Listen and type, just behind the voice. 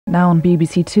Now on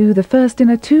BBC2, the first in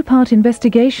a two-part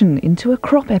investigation into a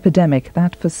crop epidemic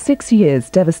that for 6 years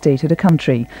devastated a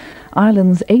country.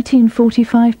 Ireland's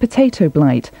 1845 potato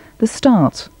blight, the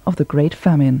start of the Great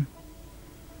Famine.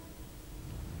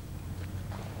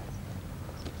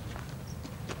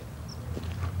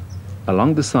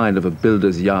 Along the side of a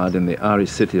builder's yard in the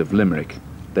Irish city of Limerick,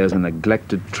 there's a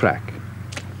neglected track.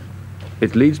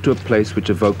 It leads to a place which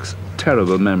evokes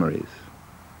terrible memories.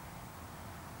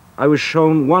 I was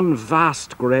shown one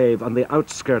vast grave on the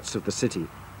outskirts of the city,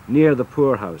 near the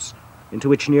poorhouse, into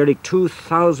which nearly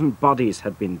 2,000 bodies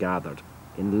had been gathered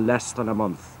in less than a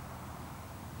month.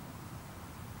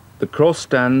 The cross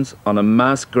stands on a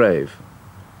mass grave,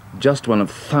 just one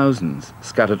of thousands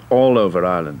scattered all over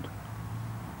Ireland.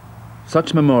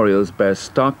 Such memorials bear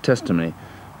stark testimony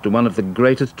to one of the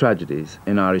greatest tragedies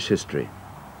in Irish history.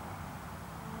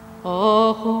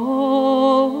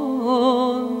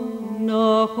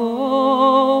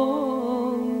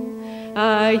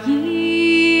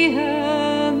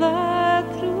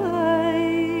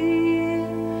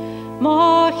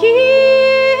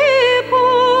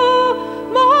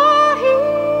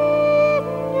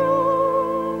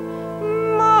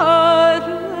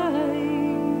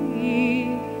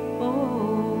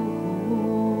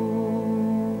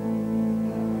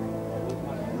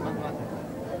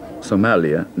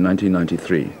 Somalia,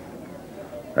 1993.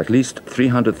 At least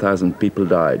 300,000 people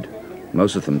died,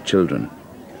 most of them children.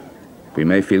 We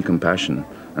may feel compassion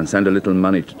and send a little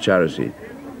money to charity,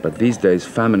 but these days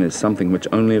famine is something which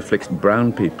only afflicts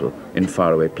brown people in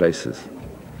faraway places.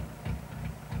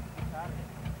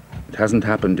 It hasn't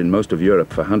happened in most of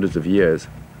Europe for hundreds of years,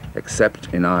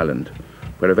 except in Ireland,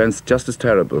 where events just as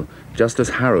terrible, just as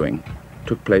harrowing,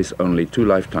 took place only 2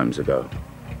 lifetimes ago.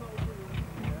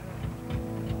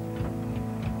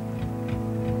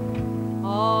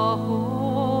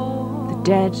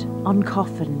 Dead,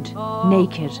 uncoffined,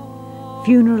 naked,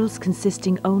 funerals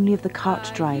consisting only of the cart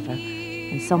driver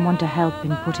and someone to help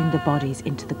in putting the bodies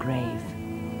into the grave.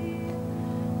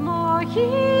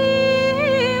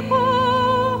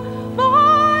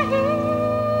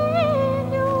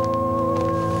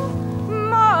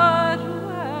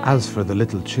 As for the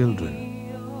little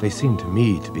children, they seem to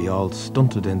me to be all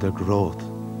stunted in their growth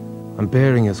and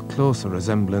bearing as close a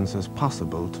resemblance as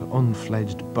possible to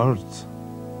unfledged birds.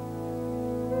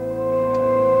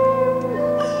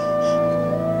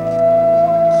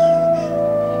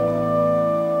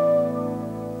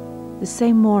 The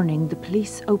same morning, the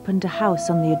police opened a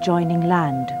house on the adjoining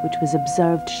land, which was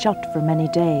observed shut for many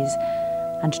days,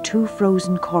 and 2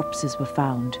 frozen corpses were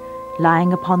found,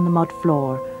 lying upon the mud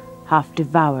floor, half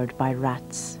devoured by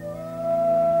rats.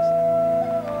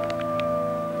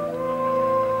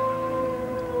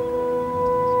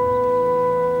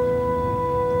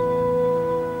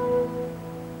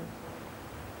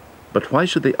 But why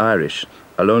should the Irish,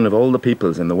 alone of all the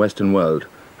peoples in the Western world,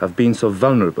 have been so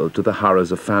vulnerable to the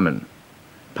horrors of famine?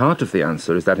 Part of the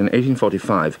answer is that in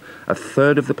 1845,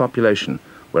 1/3 of the population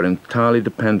were entirely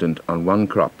dependent on one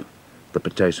crop, the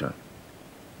potato.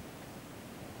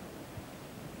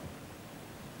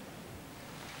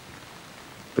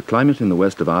 The climate in the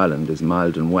west of Ireland is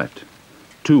mild and wet,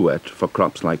 too wet for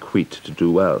crops like wheat to do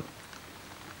well.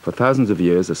 For thousands of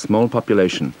years, a small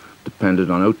population depended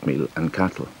on oatmeal and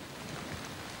cattle.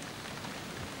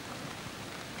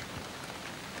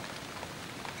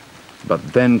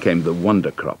 But then came the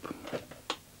wonder crop.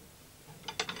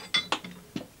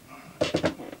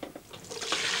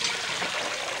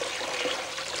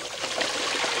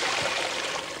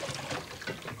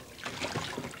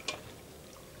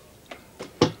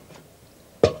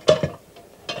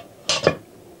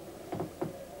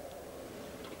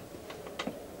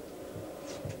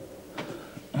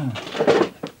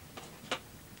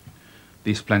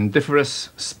 The splendiferous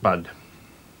spud,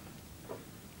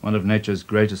 one of nature's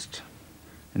greatest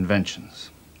inventions,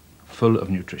 full of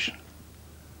nutrition.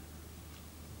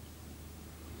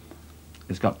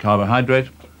 It's got carbohydrate,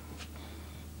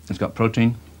 it's got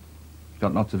protein, it's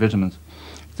got lots of vitamins.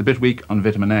 It's a bit weak on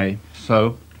vitamin A,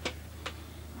 so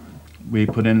we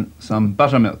put in some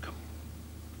buttermilk.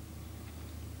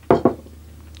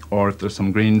 Or if there's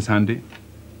some greens handy,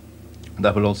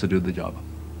 that will also do the job.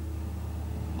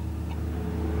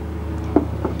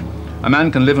 A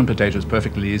man can live on potatoes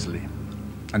perfectly easily.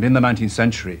 And in the 19th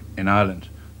century, in Ireland,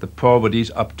 the poor would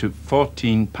eat up to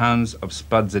 14 pounds of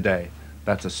spuds a day.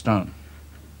 That's a stone.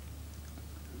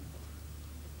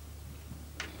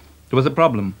 There was a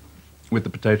problem with the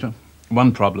potato,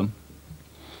 one problem,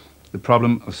 the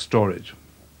problem of storage.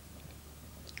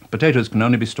 Potatoes can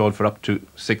only be stored for up to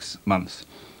 6 months,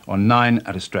 or 9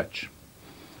 at a stretch.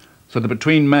 So that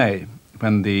between May,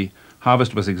 when the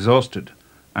harvest was exhausted,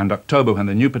 and October, when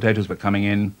the new potatoes were coming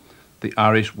in, the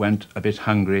Irish went a bit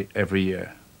hungry every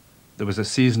year. There was a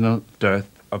seasonal dearth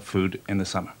of food in the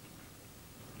summer.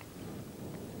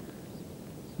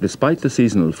 Despite the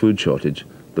seasonal food shortage,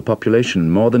 the population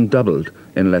more than doubled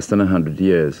in less than 100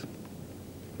 years.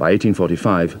 By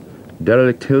 1845,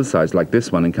 derelict hillsides like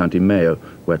this one in County Mayo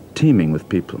were teeming with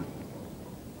people.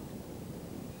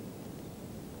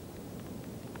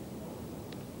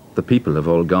 The people have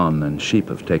all gone and sheep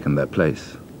have taken their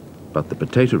place, but the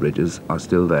potato ridges are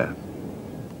still there.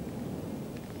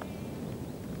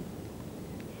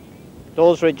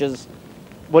 Those ridges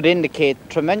would indicate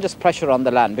tremendous pressure on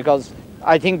the land, because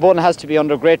I think one has to be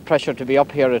under great pressure to be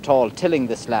up here at all, tilling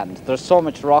this land. There's so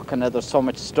much rock in it, there's so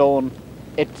much stone.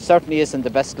 It certainly isn't the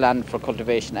best land for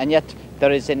cultivation, and yet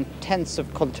there is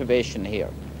intensive cultivation here.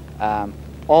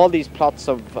 All these plots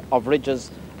of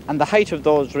ridges, and the height of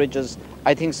those ridges,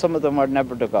 I think some of them were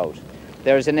never dug out.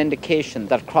 There is an indication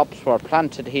that crops were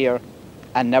planted here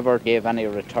and never gave any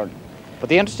return. But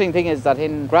the interesting thing is that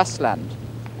in grassland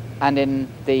and in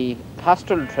the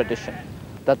pastoral tradition,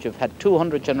 that you've had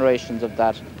 200 generations of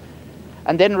that,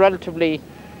 and then relatively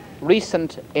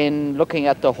recent in looking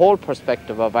at the whole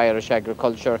perspective of Irish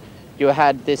agriculture, you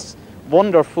had this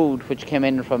wonder food which came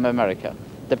in from America,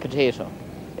 the potato.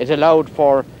 It allowed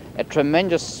for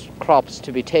tremendous crops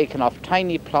to be taken off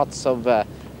tiny plots of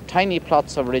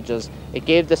ridges. It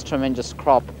gave this tremendous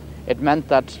crop. It meant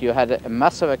that you had a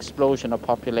massive explosion of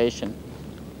population,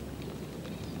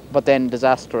 but then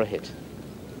disaster hit.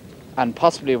 And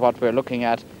possibly what we're looking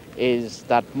at is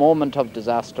that moment of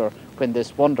disaster when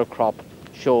this wonder crop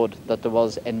showed that there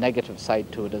was a negative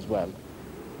side to it as well.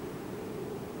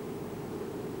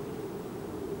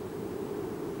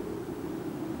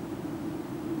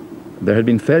 There had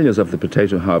been failures of the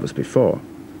potato harvest before,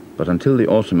 but until the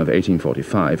autumn of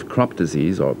 1845, crop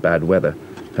disease or bad weather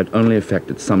had only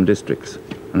affected some districts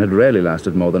and had rarely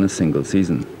lasted more than a single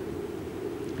season.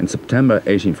 In September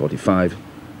 1845,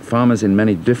 farmers in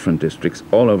many different districts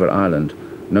all over Ireland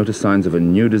noticed signs of a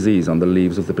new disease on the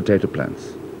leaves of the potato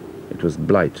plants. It was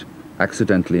blight,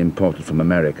 accidentally imported from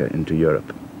America into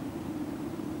Europe.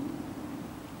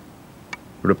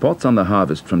 Reports on the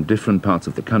harvest from different parts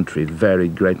of the country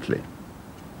varied greatly.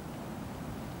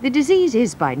 The disease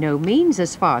is by no means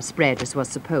as far spread as was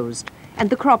supposed, and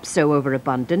the crop so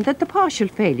overabundant that the partial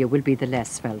failure will be the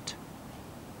less felt.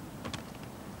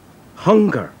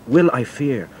 Hunger will, I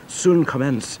fear, soon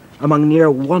commence among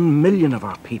near 1 million of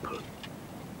our people.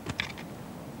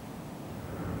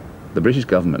 The British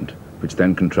government, which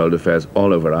then controlled affairs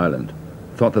all over Ireland,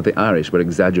 thought that the Irish were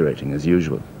exaggerating as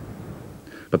usual.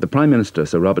 But the Prime Minister,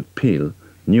 Sir Robert Peel,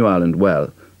 knew Ireland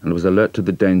well and was alert to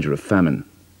the danger of famine.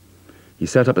 He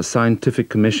set up a scientific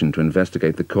commission to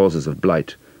investigate the causes of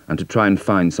blight and to try and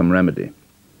find some remedy.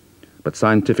 But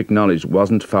scientific knowledge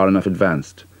wasn't far enough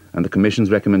advanced, and the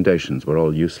commission's recommendations were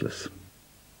all useless.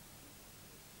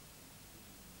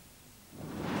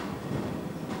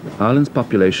 Ireland's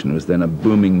population was then a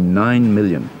booming 9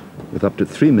 million, with up to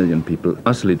 3 million people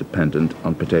utterly dependent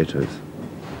on potatoes.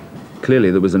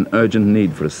 Clearly there was an urgent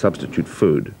need for a substitute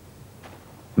food.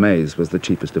 Maize was the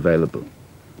cheapest available.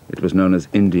 It was known as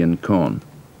Indian corn.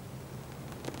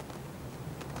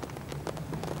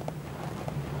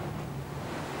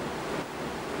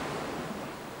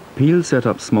 Peel set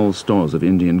up small stores of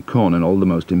Indian corn in all the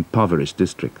most impoverished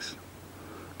districts.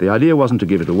 The idea wasn't to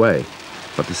give it away,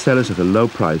 but to sell it at a low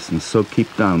price and so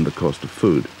keep down the cost of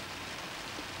food.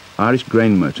 Irish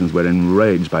grain merchants were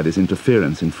enraged by this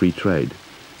interference in free trade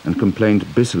and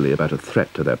complained bitterly about a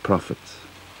threat to their profits.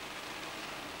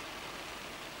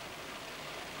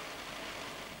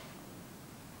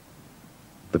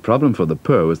 The problem for the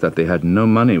poor was that they had no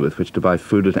money with which to buy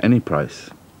food at any price.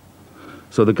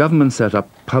 So the government set up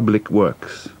public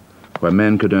works, where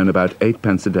men could earn about 8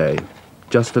 pence a day,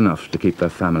 just enough to keep their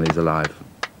families alive.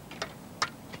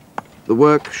 The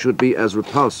work should be as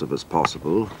repulsive as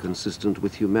possible, consistent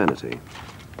with humanity.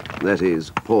 That is,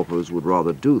 paupers would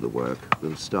rather do the work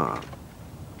than starve.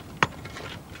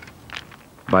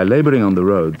 By labouring on the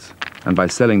roads and by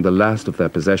selling the last of their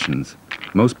possessions,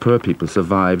 most poor people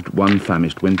survived one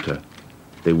famished winter.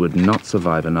 They would not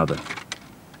survive another.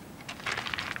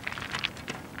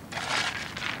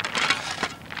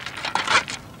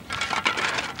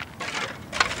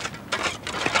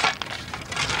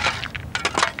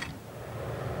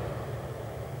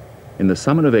 In the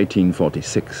summer of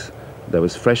 1846, there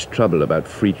was fresh trouble about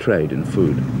free trade in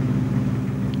food.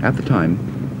 At the time,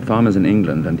 farmers in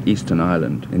England and Eastern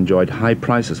Ireland enjoyed high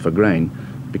prices for grain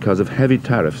because of heavy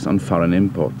tariffs on foreign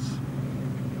imports.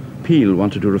 Peel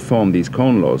wanted to reform these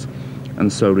corn laws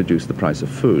and so reduce the price of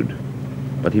food.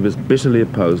 but he was bitterly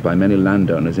opposed by many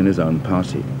landowners in his own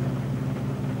party.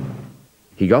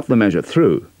 He got the measure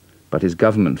through, but his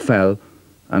government fell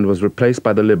and was replaced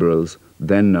by the Liberals,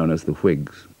 then known as the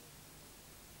Whigs.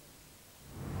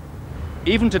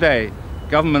 Even today,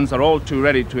 governments are all too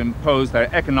ready to impose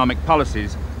their economic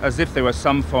policies as if they were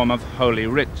some form of holy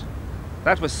writ.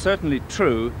 That was certainly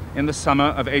true in the summer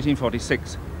of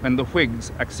 1846, when the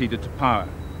Whigs acceded to power.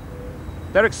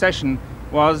 Their accession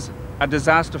was a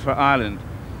disaster for Ireland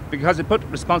because it put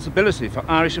responsibility for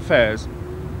Irish affairs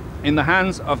in the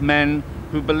hands of men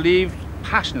who believed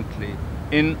passionately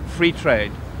in free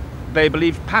trade. They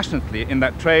believed passionately in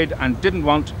that trade and didn't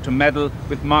want to meddle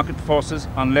with market forces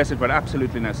unless it were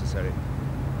absolutely necessary.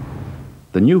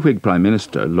 The new Whig Prime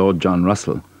Minister, Lord John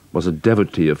Russell, was a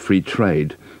devotee of free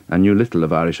trade and knew little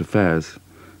of Irish affairs,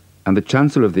 and the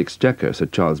Chancellor of the Exchequer, Sir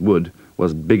Charles Wood,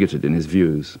 was bigoted in his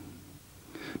views.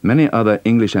 Many other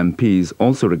English MPs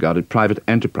also regarded private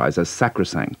enterprise as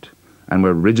sacrosanct and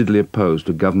were rigidly opposed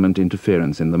to government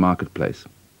interference in the marketplace.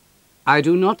 I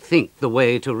do not think the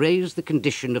way to raise the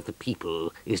condition of the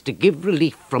people is to give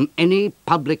relief from any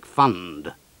public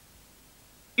fund.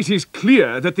 It is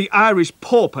clear that the Irish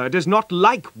pauper does not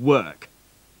like work.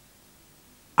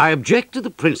 I object to the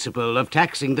principle of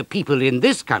taxing the people in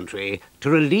this country to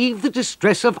relieve the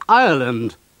distress of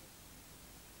Ireland.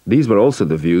 These were also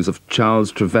the views of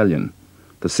Charles Trevelyan,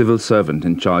 the civil servant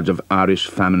in charge of Irish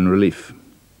famine relief.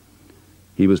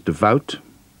 He was devout,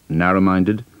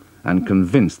 narrow-minded, and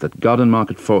convinced that God and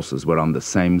market forces were on the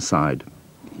same side.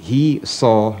 He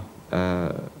saw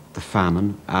the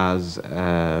famine as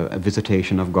a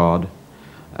visitation of God,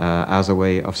 as a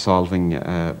way of solving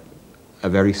a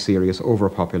very serious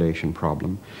overpopulation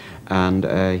problem.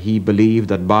 And he believed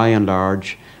that by and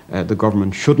large the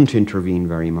government shouldn't intervene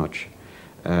very much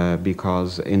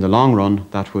because in the long run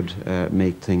that would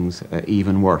make things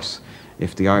even worse.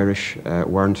 If the Irish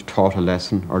weren't taught a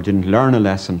lesson or didn't learn a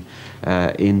lesson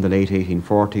in the late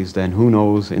 1840s, then who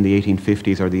knows, in the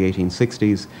 1850s or the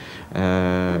 1860s,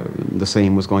 the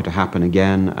same was going to happen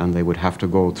again, and they would have to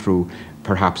go through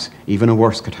perhaps even a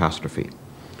worse catastrophe.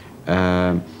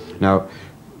 Now,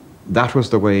 that was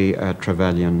the way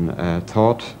Trevelyan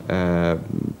thought.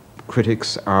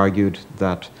 Critics argued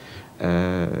that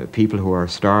people who are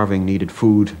starving needed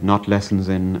food, not lessons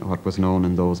in what was known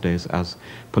in those days as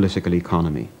political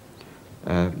economy.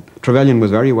 Trevelyan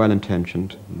was very well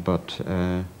intentioned, but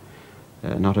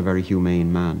not a very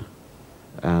humane man.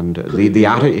 And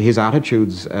his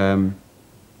attitudes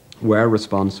were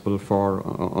responsible for,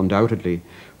 undoubtedly,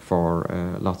 for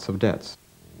lots of deaths.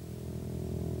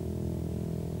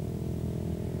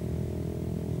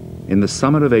 In the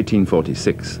summer of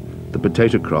 1846, the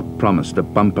potato crop promised a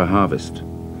bumper harvest,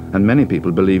 and many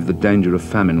people believed the danger of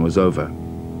famine was over.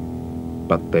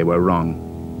 But they were wrong.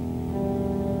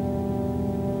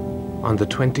 On the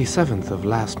 27th of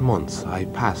last month, I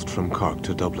passed from Cork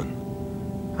to Dublin,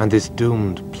 and this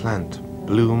doomed plant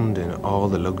bloomed in all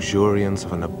the luxuriance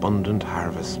of an abundant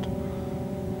harvest.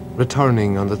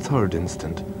 Returning on the 3rd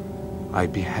instant, I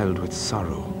beheld with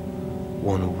sorrow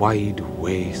one wide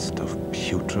waste of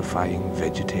putrefying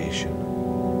vegetation.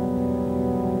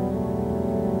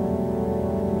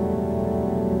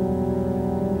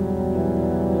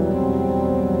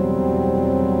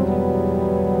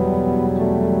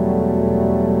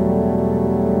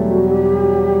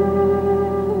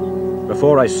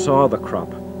 Before I saw the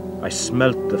crop, I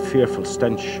smelt the fearful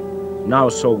stench, now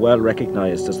so well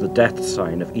recognized as the death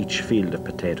sign of each field of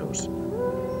potatoes.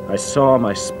 I saw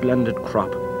my splendid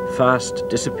crop fast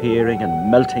disappearing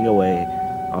and melting away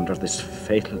under this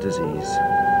fatal disease.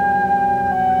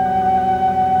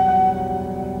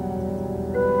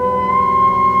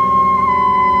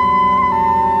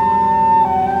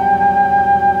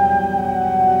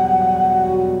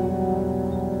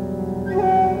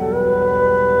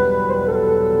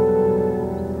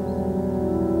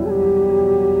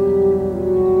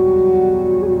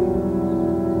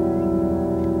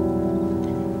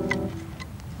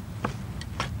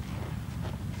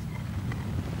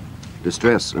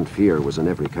 Distress and fear was in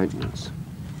every countenance.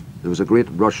 There was a great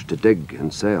rush to dig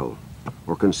and sell,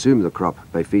 or consume the crop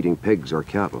by feeding pigs or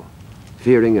cattle,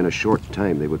 fearing in a short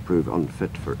time they would prove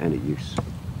unfit for any use.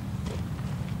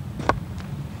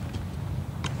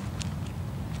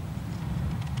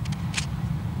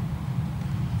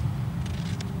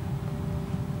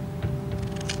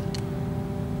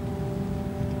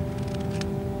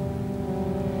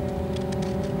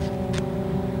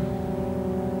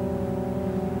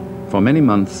 For many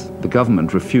months, the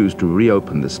government refused to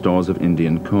reopen the stores of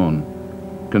Indian corn,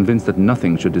 convinced that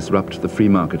nothing should disrupt the free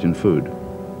market in food.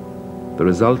 The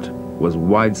result was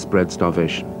widespread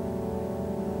starvation.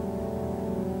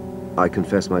 I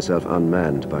confess myself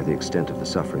unmanned by the extent of the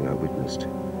suffering I witnessed.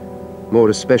 More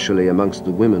especially amongst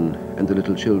the women and the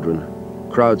little children,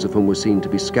 crowds of whom were seen to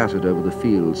be scattered over the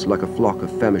fields like a flock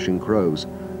of famishing crows,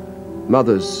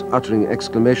 mothers uttering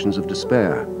exclamations of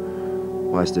despair,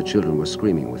 whilst their children were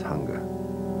screaming with hunger.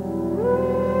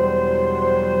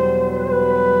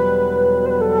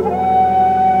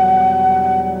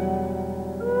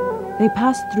 They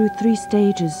passed through 3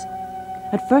 stages.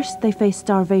 At first they faced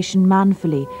starvation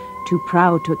manfully, too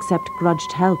proud to accept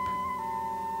grudged help.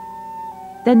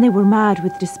 Then they were mad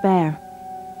with despair.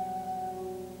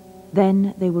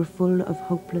 Then they were full of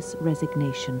hopeless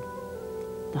resignation.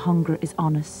 The hunger is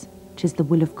on us, 'tis the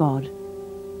will of God.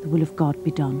 The will of God be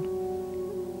done.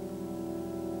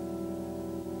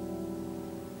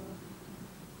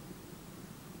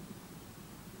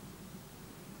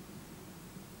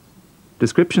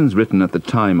 Descriptions written at the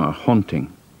time are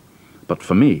haunting. But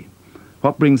for me,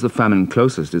 what brings the famine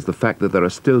closest is the fact that there are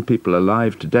still people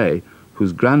alive today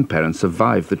whose grandparents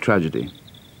survived the tragedy.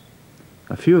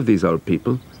 A few of these old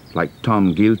people, like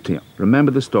Tom Gilty,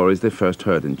 remember the stories they first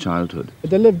heard in childhood.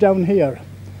 They lived down here,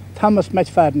 Thomas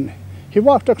McFadden. He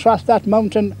walked across that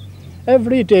mountain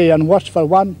every day and watched for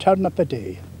 1 turnip a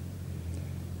day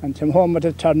and came home with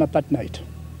a turnip at night.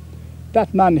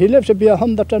 That man, he lived to be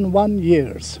 101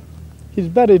 years. He's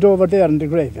buried over there in the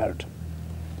graveyard.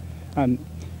 And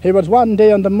he was one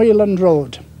day on the Mealand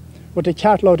Road with a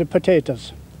cartload of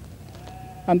potatoes.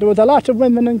 And there was a lot of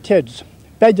women and kids,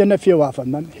 begging a few of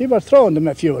them, and he was throwing them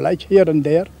a few, like, here and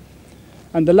there.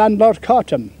 And the landlord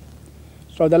caught him.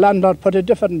 So the landlord put a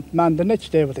different man the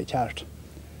next day with the cart,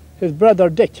 his brother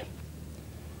Dick.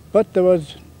 But there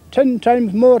was 10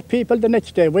 times more people the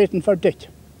next day waiting for Dick.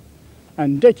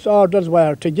 And Dick's orders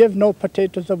were to give no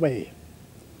potatoes away.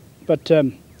 But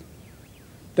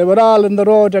they were all in the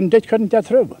road and Dick couldn't get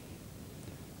through.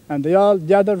 And they all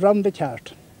gathered round the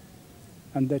cart.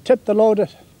 And they tipped the load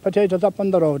of potatoes up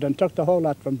on the road and took the whole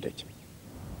lot from Dick.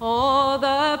 Oh,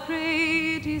 the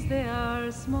praties, they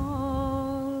are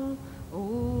small,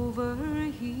 over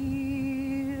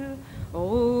here,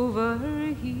 over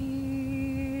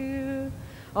here.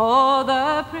 Oh,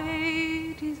 the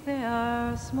praties, they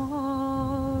are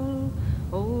small,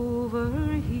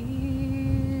 over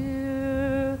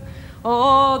here.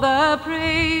 Oh, the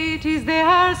praties, they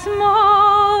are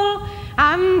small,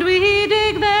 and we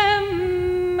dig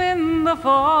them in the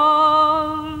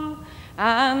fall,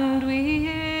 and we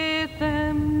ate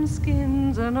them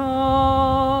skins and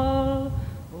all.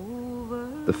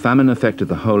 The famine affected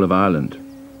the whole of Ireland,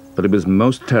 but it was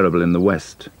most terrible in the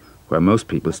west, where most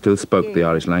people still spoke the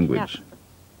Irish language.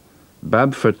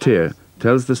 Bab Fertier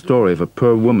tells the story of a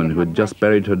poor woman who had just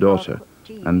buried her daughter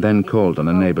and then called on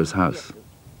a neighbour's house.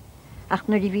 Ach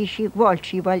na die sie gwalt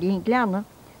sie weil in glana,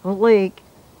 leg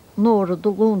nor de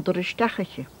londer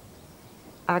stachetje.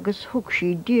 Agus hook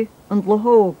sie die en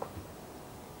lohoog.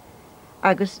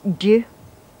 Agus die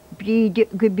bride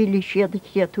gebiliseerde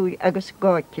kreatuur agus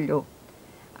gaatelo.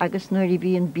 Agus nor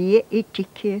die een bie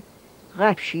etike,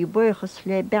 rap sie boeges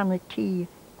le bennetie,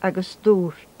 agus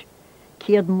doort.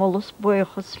 Keerd molles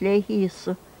boeges le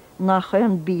hiese, nach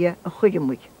een bie a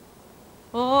goedemoed.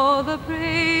 Oh, the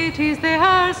praties, they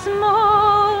are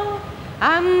small,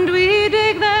 and we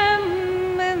dig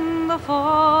them in the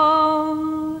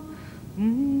fall.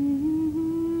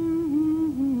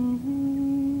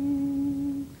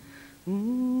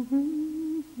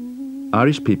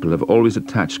 Irish people have always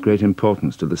attached great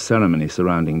importance to the ceremony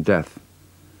surrounding death.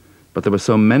 But there were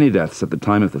so many deaths at the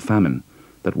time of the famine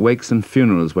that wakes and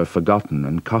funerals were forgotten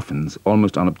and coffins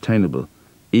almost unobtainable,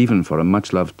 even for a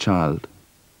much-loved child.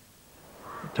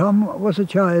 Tom was a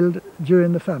child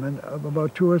during the famine, of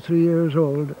about 2 or 3 years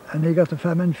old, and he got the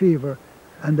famine fever,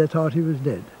 and they thought he was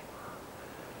dead.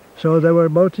 So they were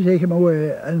about to take him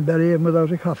away and bury him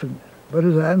without a coffin. But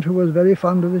his aunt, who was very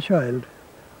fond of the child,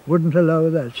 wouldn't allow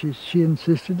that. She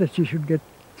insisted that she should get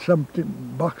some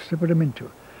box to put him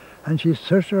into. And she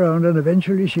searched around, and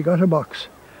eventually she got a box.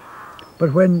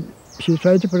 But when she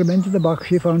tried to put him into the box,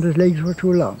 she found his legs were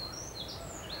too long.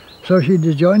 So she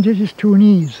disjointed his 2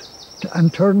 knees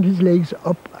and turned his legs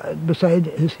up beside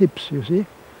his hips, you see,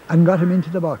 and got him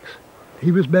into the box.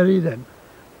 He was buried then.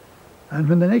 And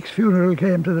when the next funeral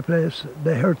came to the place,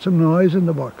 they heard some noise in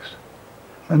the box.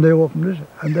 And they opened it,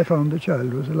 and they found the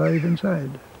child was alive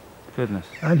inside. Goodness.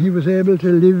 And he was able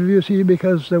to live, you see,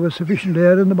 because there was sufficient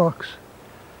air in the box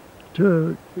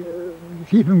to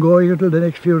keep him going until the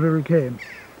next funeral came.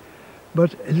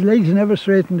 But his legs never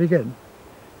straightened again.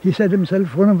 He said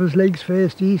himself one of his legs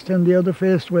faced east and the other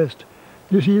faced west.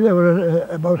 You see, they were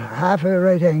about half a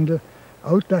right angle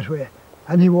out that way,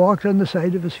 and he walked on the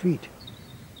side of his feet.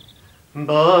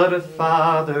 But,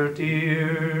 Father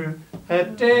dear, a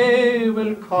day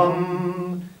will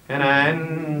come in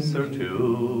answer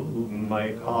to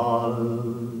my call,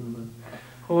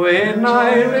 when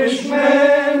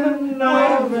Irishmen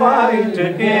will fight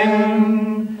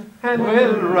again and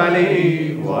will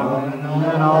rally one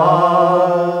and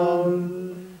all.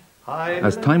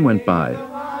 As time went by,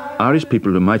 Irish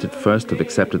people who might at first have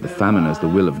accepted the famine as the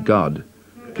will of God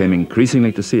came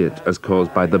increasingly to see it as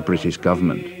caused by the British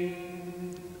government.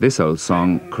 This old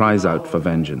song cries out for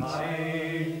vengeance.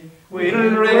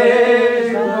 We'll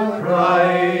raise the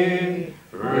cry,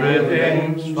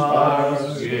 revenge for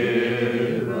slavery.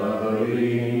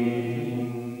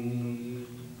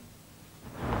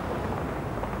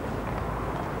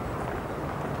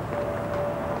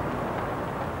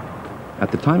 At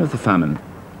the time of the famine,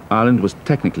 Ireland was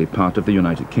technically part of the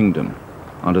United Kingdom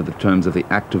under the terms of the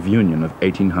Act of Union of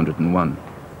 1801.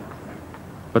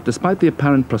 But despite the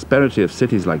apparent prosperity of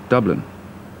cities like Dublin,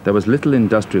 there was little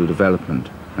industrial development,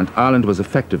 and Ireland was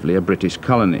effectively a British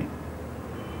colony,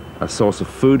 a source of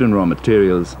food and raw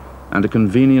materials, and a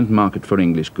convenient market for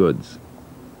English goods.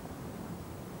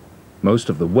 Most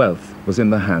of the wealth was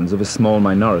in the hands of a small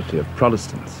minority of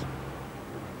Protestants.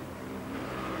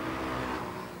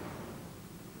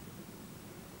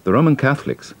 The Roman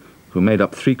Catholics, who made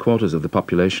up 3/4 of the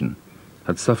population,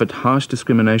 had suffered harsh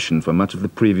discrimination for much of the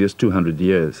previous 200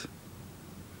 years.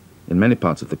 In many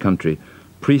parts of the country,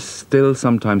 priests still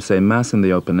sometimes say Mass in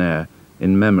the open air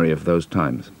in memory of those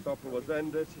times. Supper was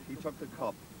ended, he took the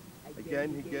cup.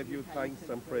 Again he gave you thanks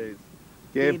and praise.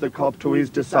 Gave the cup to his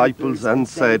disciples and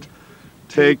said,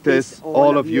 "Take this,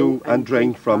 all of you, and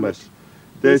drink from it.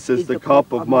 This is the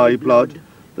cup of my blood,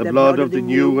 the blood of the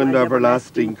new and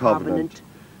everlasting covenant.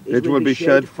 It will be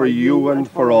shed for you and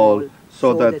for all,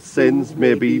 so that sins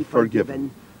may be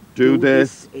forgiven. Do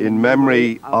this in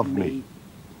memory of me."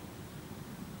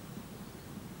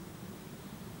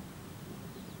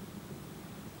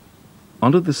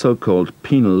 Under the so-called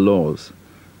penal laws,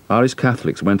 Irish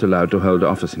Catholics weren't allowed to hold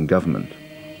office in government.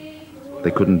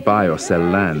 They couldn't buy or sell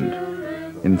land.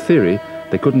 In theory,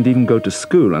 they couldn't even go to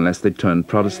school unless they turned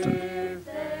Protestant.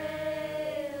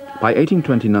 By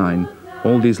 1829,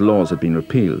 all these laws had been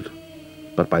repealed,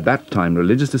 but by that time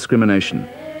religious discrimination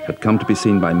had come to be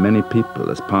seen by many people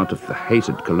as part of the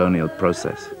hated colonial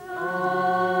process.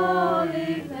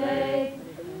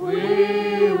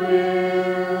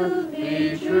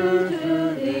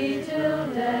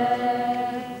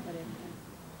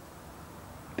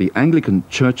 The Anglican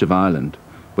Church of Ireland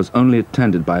was only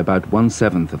attended by about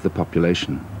 1/7 of the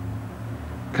population.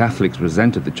 Catholics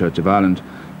resented the Church of Ireland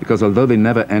because although they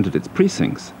never entered its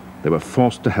precincts, they were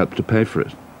forced to help to pay for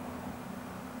it.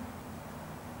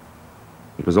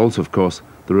 It was also, of course,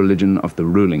 the religion of the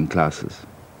ruling classes.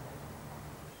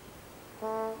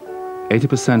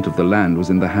 80% of the land was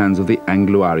in the hands of the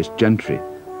Anglo-Irish gentry,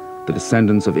 the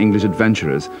descendants of English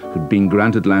adventurers who'd been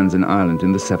granted lands in Ireland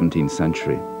in the 17th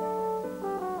century.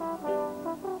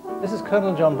 This is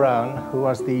Colonel John Brown, who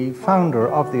was the founder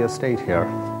of the estate here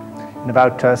in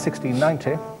about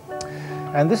 1690.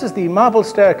 And this is the marble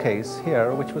staircase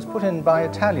here, which was put in by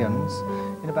Italians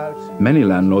in about... Many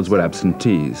landlords were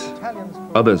absentees.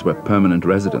 Others were permanent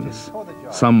residents.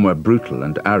 Some were brutal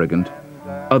and arrogant.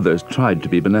 Others tried to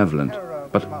be benevolent.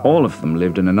 But all of them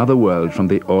lived in another world from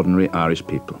the ordinary Irish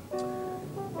people.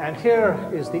 And here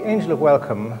is the Angel of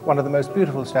Welcome, one of the most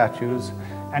beautiful statues.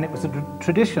 And it was a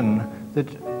tradition that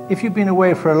if you've been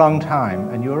away for a long time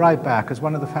and you arrive back as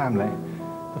one of the family,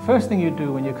 the first thing you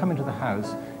do when you come into the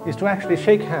house is to actually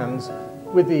shake hands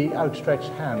with the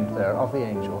outstretched hand there of the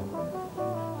angel.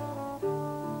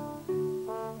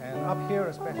 And up here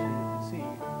especially you can see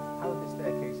how the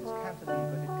staircase is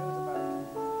cantilevered. It goes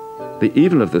about... The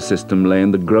evil of the system lay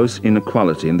in the gross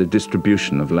inequality in the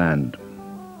distribution of land.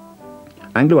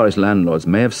 Anglo-Irish landlords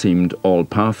may have seemed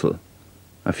all-powerful.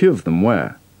 A few of them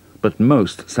were, but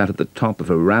most sat at the top of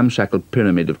a ramshackle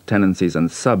pyramid of tenancies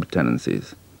and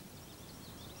sub-tenancies.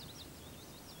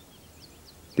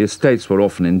 The estates were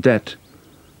often in debt,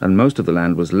 and most of the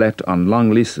land was let on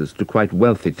long leases to quite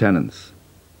wealthy tenants.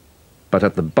 But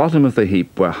at the bottom of the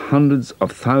heap were hundreds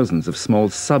of thousands of small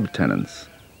sub-tenants.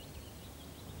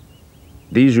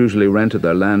 These usually rented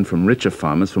their land from richer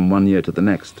farmers from one year to the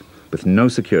next, with no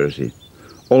security,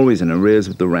 always in arrears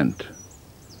with the rent.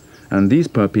 And these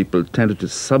poor people tended to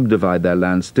subdivide their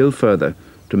land still further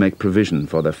to make provision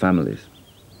for their families.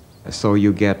 So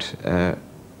you get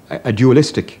a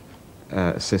dualistic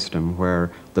system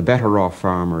where the better off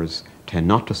farmers tend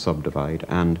not to subdivide,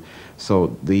 and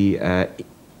so the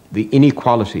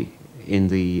inequality in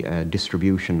the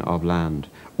distribution of land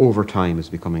over time is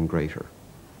becoming greater.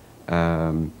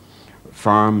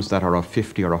 farms that are of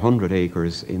 50 or 100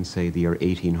 acres in, say, the year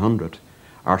 1800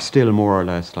 are still more or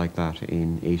less like that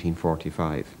in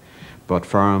 1845. But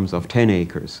farms of 10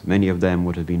 acres, many of them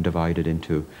would have been divided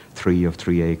into 3 of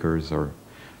 3 acres or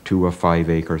 2 of 5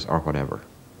 acres or whatever.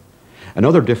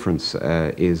 Another difference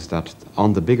is that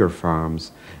on the bigger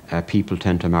farms, people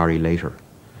tend to marry later.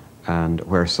 And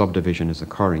where subdivision is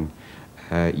occurring,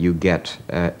 you get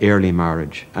early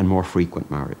marriage and more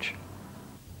frequent marriage.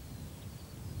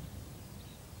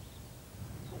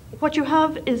 What you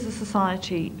have is a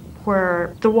society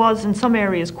where there was in some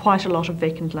areas quite a lot of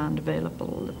vacant land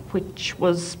available, which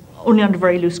was only under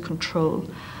very loose control.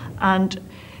 And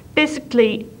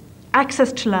basically,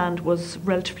 access to land was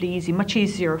relatively easy, much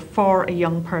easier for a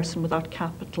young person without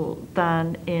capital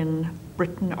than in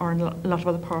Britain or in a lot of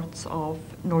other parts of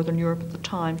Northern Europe at the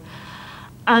time.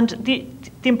 And the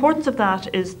importance of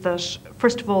that is that,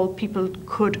 first of all, people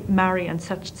could marry and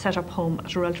set up home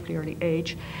at a relatively early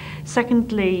age.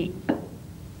 Secondly,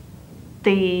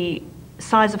 the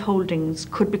size of holdings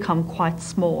could become quite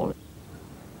small.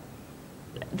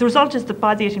 The result is that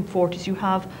by the 1840s you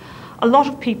have a lot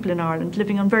of people in Ireland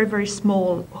living on very, very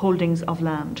small holdings of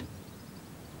land.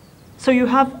 So you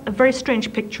have a very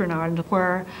strange picture in Ireland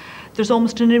where there's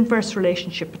almost an inverse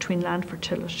relationship between land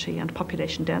fertility and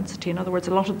population density. In other words,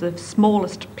 a lot of the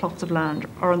smallest plots of land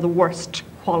are on the worst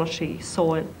quality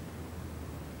soil.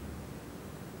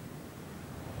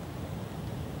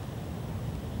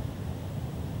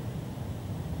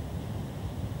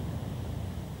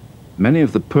 Many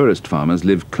of the poorest farmers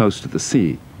lived close to the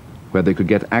sea, where they could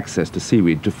get access to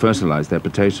seaweed to fertilize their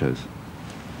potatoes.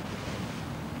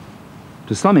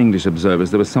 To some English observers,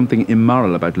 there was something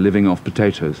immoral about living off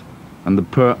potatoes, and the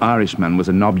poor Irishman was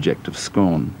an object of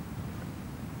scorn.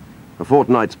 A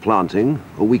fortnight's planting,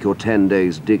 a week or 10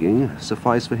 days digging,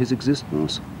 suffice for his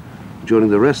existence. During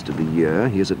the rest of the year,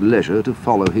 he is at leisure to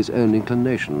follow his own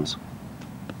inclinations.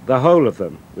 The whole of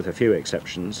them, with a few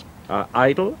exceptions, are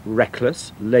idle,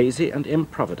 reckless, lazy, and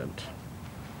improvident.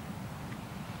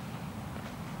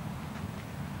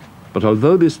 But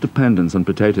although this dependence on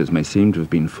potatoes may seem to have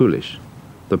been foolish,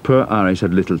 the poor Irish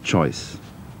had little choice.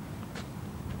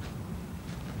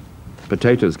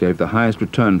 Potatoes gave the highest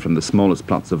return from the smallest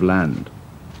plots of land.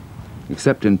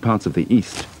 Except in parts of the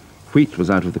east, wheat was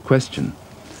out of the question,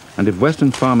 and if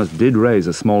Western farmers did raise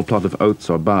a small plot of oats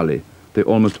or barley, they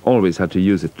almost always had to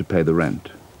use it to pay the rent.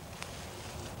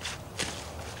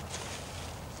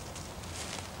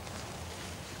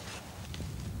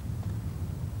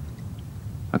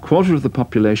 A quarter of the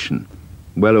population,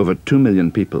 well over 2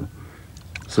 million people,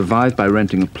 survived by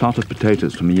renting a plot of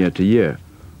potatoes from year to year,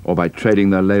 or by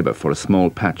trading their labor for a small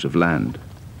patch of land.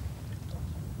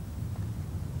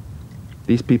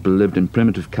 These people lived in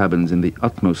primitive cabins in the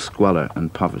utmost squalor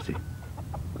and poverty.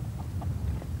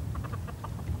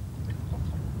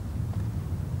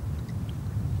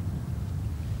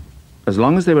 As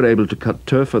long as they were able to cut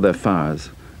turf for their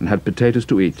fires and had potatoes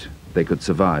to eat, they could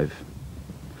survive.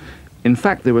 In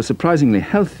fact, they were surprisingly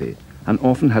healthy and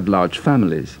often had large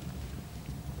families.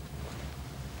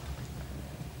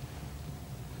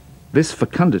 This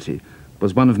fecundity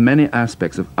was one of many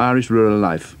aspects of Irish rural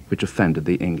life which offended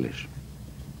the English.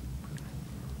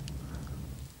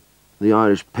 The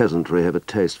Irish peasantry have a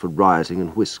taste for rioting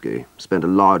and whisky, spend a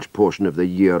large portion of their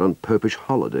year on Popish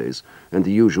holidays, and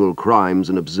the usual crimes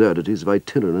and absurdities of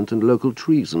itinerant and local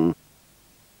treason.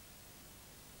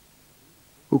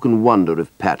 Who can wonder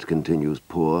if Pat continues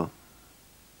poor?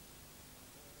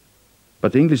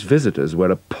 But English visitors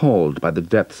were appalled by the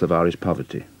depths of Irish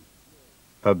poverty.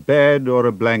 A bed or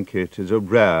a blanket is a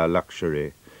rare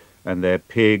luxury, and their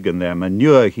pig and their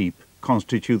manure heap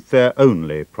constitute their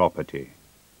only property.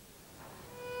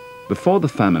 Before the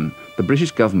famine, the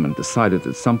British government decided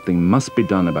that something must be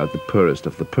done about the poorest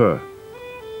of the poor.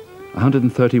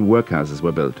 130 workhouses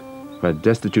were built, where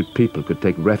destitute people could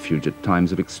take refuge at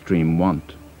times of extreme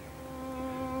want.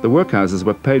 The workhouses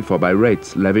were paid for by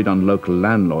rates levied on local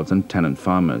landlords and tenant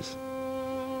farmers.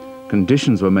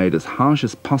 Conditions were made as harsh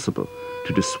as possible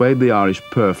to dissuade the Irish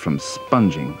poor from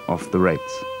sponging off the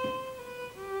rates.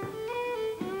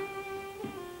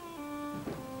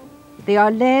 They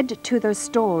are led to their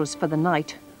stalls for the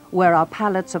night, where are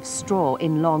pallets of straw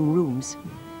in long rooms.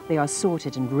 They are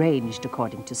sorted and ranged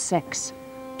according to sex,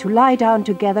 to lie down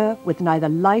together with neither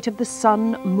light of the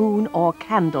sun, moon, or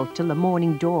candle till the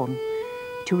morning dawn,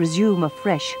 to resume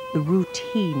afresh the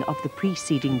routine of the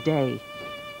preceding day.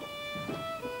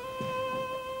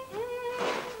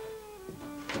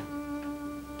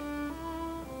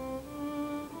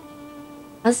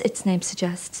 As its name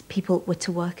suggests, people were to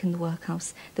work in the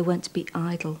workhouse. They weren't to be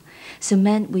idle. So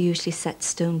men were usually set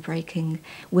stone breaking,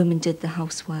 women did the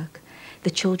housework, the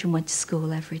children went to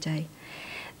school every day.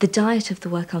 The diet of the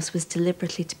workhouse was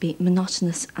deliberately to be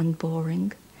monotonous and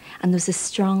boring, and there was a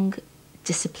strong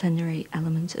disciplinary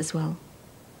element as well.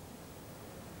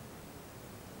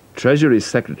 Treasury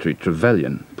Secretary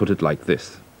Trevelyan put it like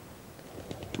this.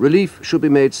 Relief should be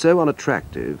made so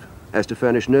unattractive as to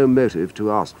furnish no motive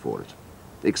to ask for it,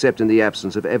 except in the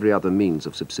absence of every other means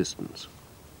of subsistence.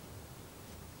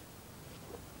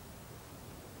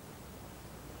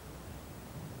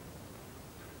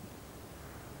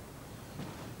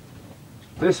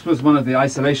 This was one of the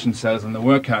isolation cells in the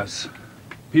workhouse.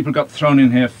 People got thrown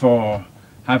in here for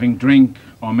having drink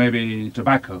or maybe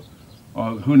tobacco,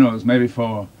 or who knows, maybe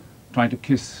for trying to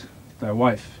kiss their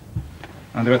wife.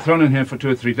 And they were thrown in here for 2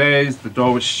 or 3 days. The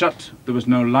door was shut, there was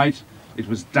no light, it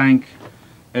was dank,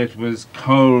 it was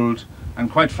cold, and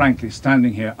quite frankly,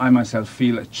 standing here, I myself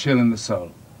feel a chill in the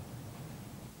soul.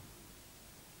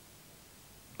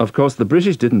 Of course, the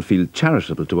British didn't feel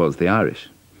charitable towards the Irish,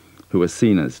 who were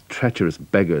seen as treacherous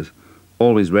beggars,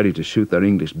 always ready to shoot their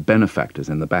English benefactors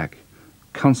in the back,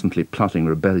 constantly plotting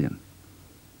rebellion.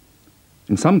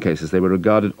 In some cases, they were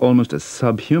regarded almost as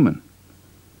subhuman.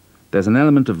 There's an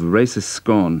element of racist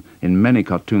scorn in many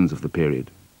cartoons of the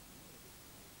period.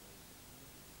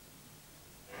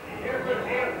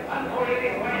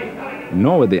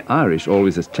 Nor were the Irish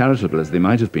always as charitable as they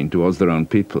might have been towards their own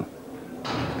people.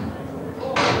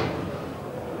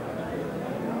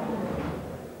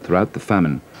 Throughout the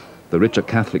famine, the richer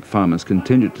Catholic farmers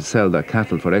continued to sell their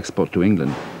cattle for export to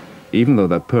England, even though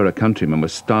their poorer countrymen were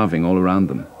starving all around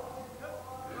them.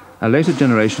 A later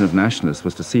generation of nationalists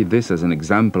was to see this as an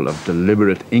example of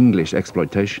deliberate English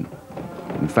exploitation.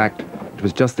 In fact, it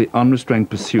was just the unrestrained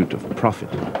pursuit of profit.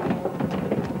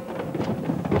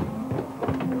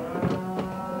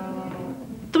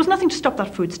 There was nothing to stop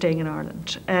that food staying in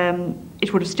Ireland.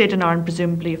 It would have stayed in Ireland,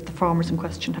 presumably, if the farmers in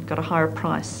question had got a higher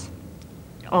price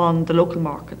on the local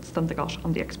markets than they got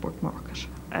on the export market.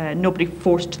 Nobody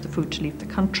forced the food to leave the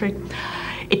country.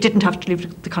 It didn't have to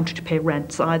leave the country to pay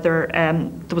rents either.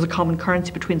 There was a common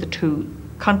currency between the two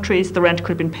countries. The rent could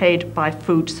have been paid by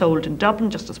food sold in Dublin,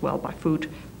 just as well by food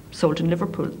sold in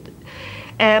Liverpool.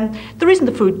 The reason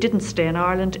the food didn't stay in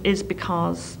Ireland is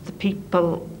because the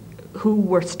people who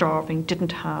were starving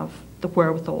didn't have the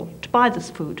wherewithal to buy this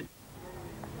food.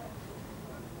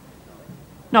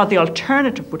 Now, the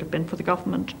alternative would have been for the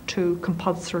government to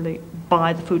compulsorily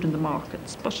buy the food in the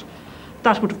markets, but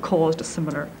that would have caused a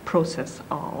similar process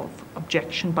of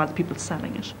objection by the people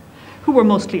selling it, who were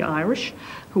mostly Irish,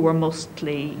 who were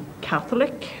mostly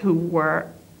Catholic, who were,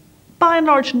 by and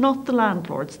large, not the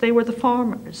landlords. They were the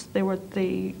farmers. They were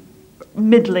the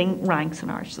middling ranks in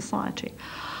Irish society.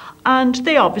 And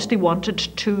they obviously wanted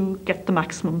to get the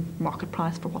maximum market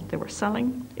price for what they were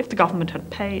selling. If the government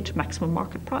had paid maximum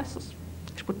market prices,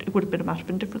 it would have been a matter of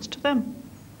indifference to them.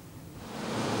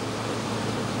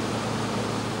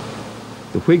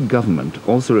 The Whig government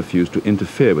also refused to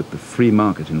interfere with the free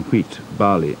market in wheat,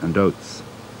 barley and oats.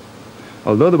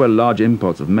 Although there were large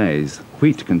imports of maize,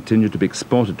 wheat continued to be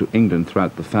exported to England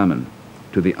throughout the famine,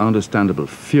 to the understandable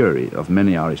fury of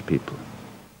many Irish people.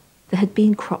 There had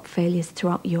been crop failures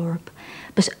throughout Europe,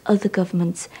 but other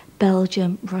governments,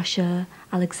 Belgium, Russia,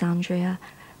 Alexandria,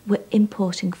 were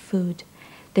importing food.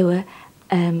 They were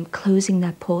closing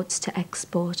their ports to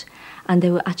export, and they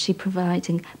were actually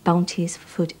providing bounties for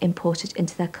food imported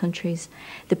into their countries.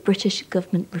 The British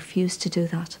government refused to do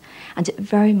that, and it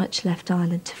very much left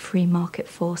Ireland to free market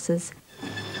forces.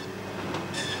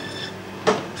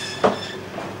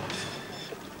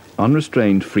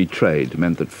 Unrestrained free trade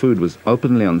meant that food was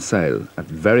openly on sale at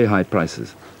very high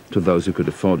prices to those who could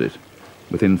afford it,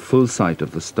 within full sight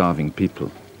of the starving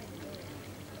people.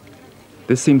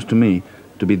 This seems to me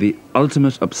to be the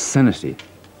ultimate obscenity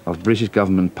of British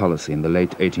government policy in the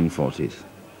late 1840s.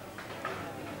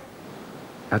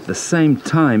 At the same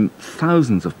time,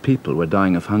 thousands of people were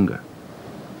dying of hunger.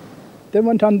 They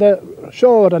went on the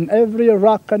shore, and every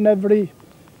rock and every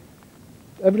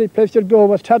place you'd go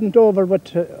was turned over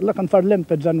with looking for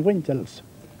limpets and winkles.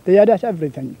 They had ate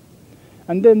everything.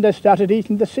 And then they started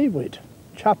eating the seaweed,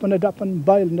 chopping it up and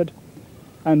boiling it,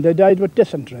 and they died with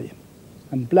dysentery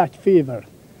and black fever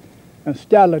and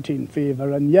scarlatine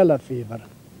fever and yellow fever.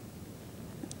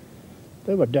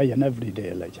 They were dying every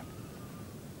day, like.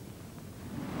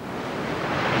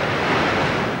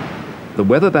 The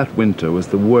weather that winter was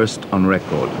the worst on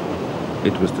record.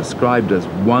 It was described as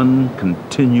one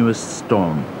continuous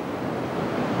storm.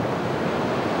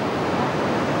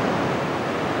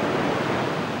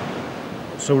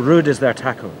 So rude is their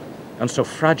tackle, and so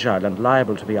fragile and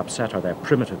liable to be upset are their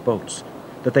primitive boats,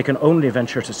 that they can only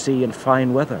venture to sea in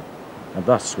fine weather, and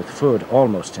thus, with food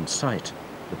almost in sight,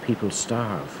 the people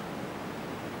starve.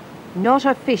 Not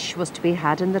a fish was to be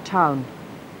had in the town.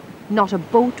 Not a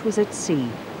boat was at sea.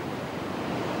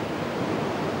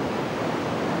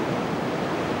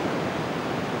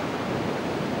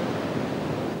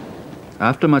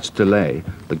 After much delay,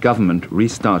 the government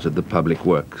restarted the public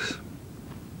works.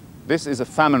 This is a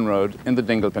famine road in the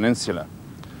Dingle Peninsula,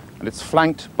 and it's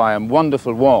flanked by a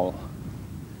wonderful wall.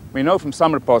 We know from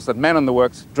some reports that men on the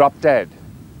works dropped dead.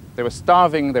 They were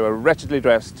starving, they were wretchedly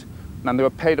dressed, and they were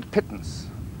paid a pittance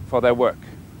for their work,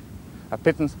 a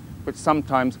pittance which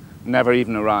sometimes never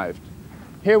even arrived.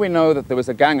 Here we know that there was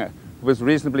a ganger who was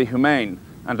reasonably humane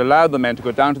and allowed the men to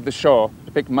go down to the shore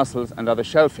to pick mussels and other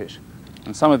shellfish.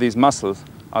 And some of these mussels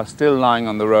are still lying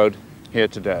on the road here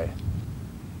today.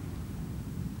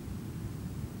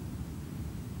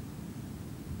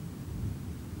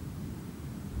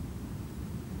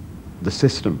 The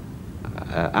system,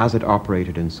 as it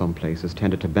operated in some places,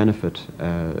 tended to benefit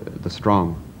the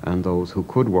strong and those who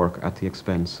could work at the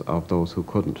expense of those who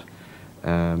couldn't.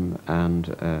 In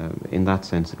that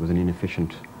sense, it was an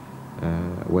inefficient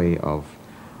way of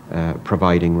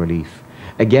providing relief.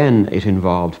 Again, it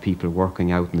involved people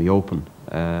working out in the open,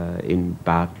 in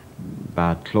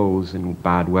bad clothes, in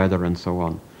bad weather, and so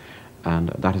on. And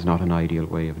that is not an ideal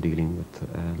way of dealing with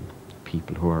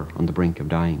people who are on the brink of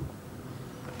dying.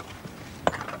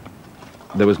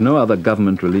 There was no other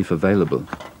government relief available,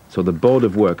 so the Board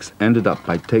of Works ended up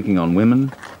by taking on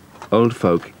women, old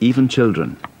folk, even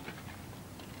children.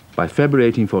 By February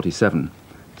 1847,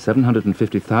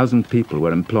 750,000 people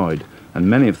were employed, and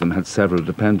many of them had several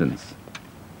dependents.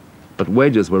 But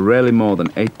wages were rarely more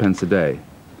than 8 pence a day,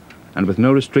 and with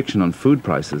no restriction on food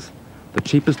prices, the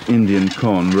cheapest Indian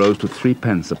corn rose to 3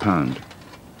 pence a pound.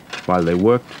 While they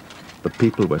worked, the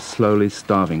people were slowly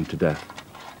starving to death.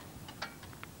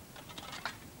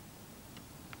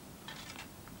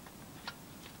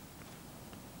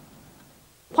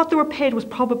 What they were paid was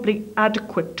probably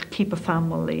adequate to keep a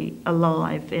family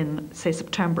alive in, say,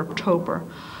 September, October.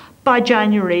 By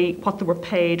January, what they were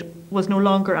paid was no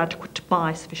longer adequate to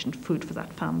buy sufficient food for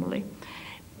that family.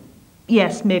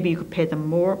 Yes, maybe you could pay them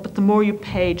more, but the more you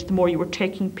paid, the more you were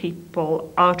taking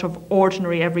people out of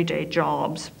ordinary everyday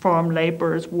jobs, farm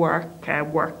labourers,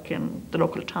 work in the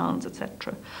local towns,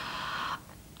 etc.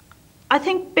 I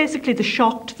think basically the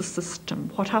shock to the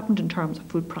system, what happened in terms of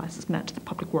food prices, meant the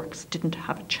public works didn't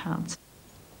have a chance.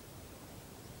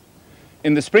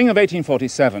 In the spring of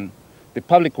 1847, the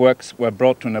public works were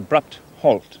brought to an abrupt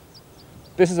halt.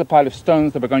 This is a pile of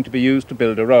stones that were going to be used to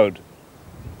build a road,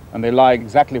 and they lie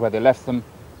exactly where they left them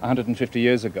 150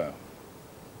 years ago.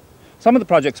 Some of the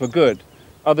projects were good,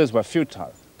 others were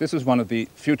futile. This was one of the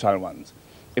futile ones.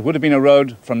 It would have been a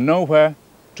road from nowhere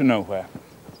to nowhere.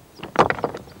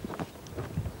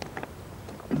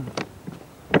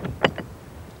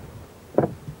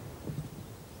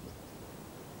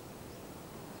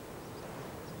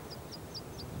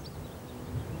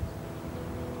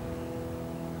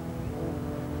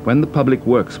 When the public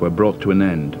works were brought to an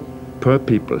end, poor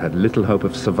people had little hope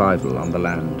of survival on the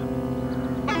land.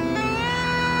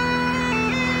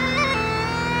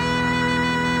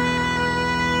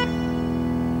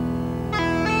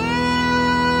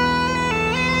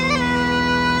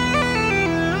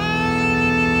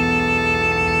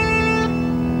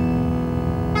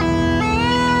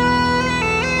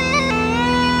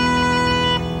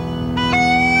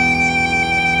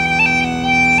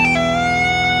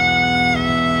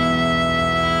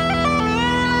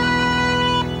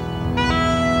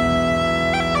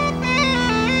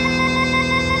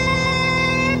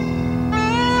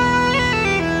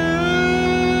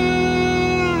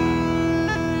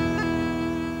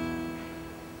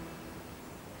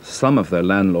 Some of their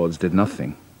landlords did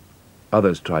nothing.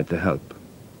 Others tried to help.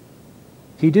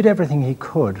 He did everything he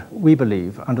could, we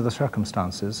believe, under the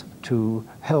circumstances, to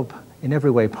help in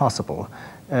every way possible.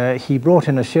 He brought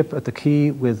in a ship at the quay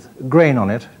with grain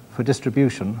on it for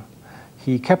distribution.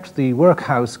 He kept the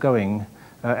workhouse going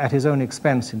at his own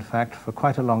expense, in fact, for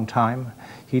quite a long time.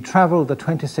 He travelled the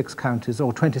 26 counties,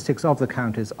 or 26 of the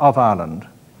counties of Ireland,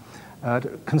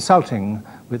 consulting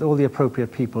with all the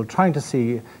appropriate people, trying to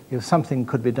see if something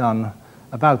could be done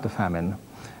about the famine.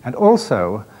 And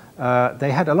also,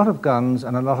 they had a lot of guns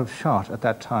and a lot of shot at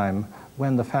that time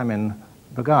when the famine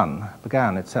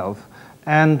began itself.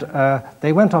 And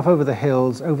they went off over the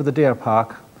hills, over the deer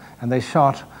park, and they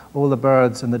shot all the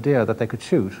birds and the deer that they could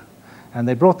shoot. And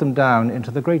they brought them down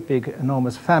into the great big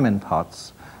enormous famine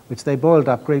pots, which they boiled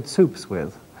up great soups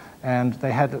with. and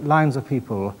they had lines of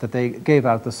people that they gave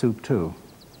out the soup to.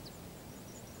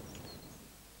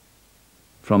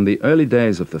 From the early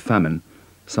days of the famine,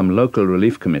 some local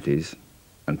relief committees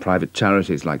and private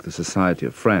charities like the Society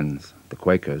of Friends, the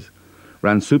Quakers,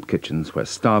 ran soup kitchens where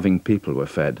starving people were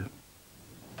fed.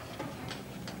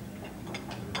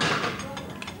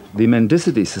 The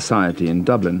Mendicity Society in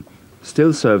Dublin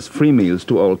still serves free meals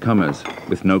to all comers,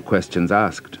 with no questions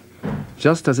asked,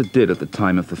 just as it did at the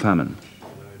time of the famine.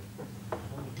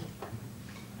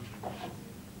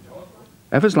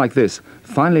 Efforts like this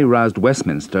finally roused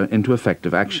Westminster into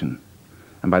effective action,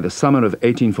 and by the summer of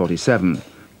 1847,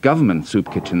 government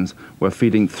soup kitchens were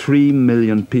feeding 3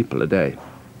 million people a day.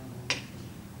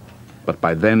 But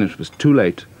by then it was too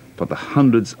late for the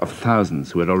hundreds of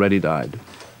thousands who had already died.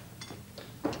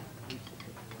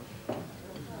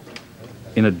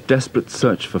 In a desperate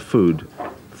search for food,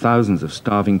 thousands of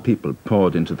starving people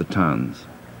poured into the towns.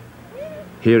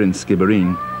 Here in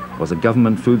Skibbereen was a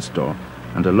government food store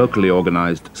and a locally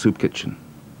organized soup kitchen.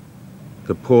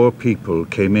 The poor people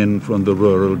came in from the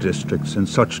rural districts in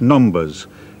such numbers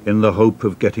in the hope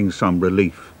of getting some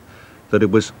relief that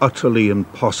it was utterly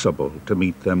impossible to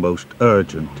meet their most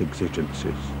urgent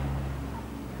exigencies.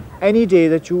 Any day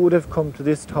that you would have come to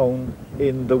this town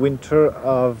in the winter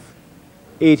of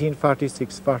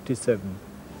 1846-47,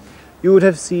 you would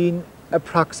have seen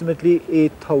approximately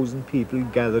 8,000 people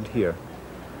gathered here,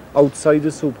 outside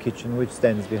the soup kitchen which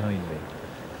stands behind me.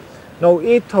 Now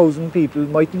 8,000 people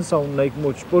mightn't sound like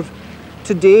much, but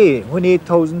today when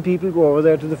 8,000 people go over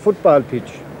there to the football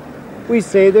pitch, we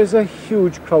say there's a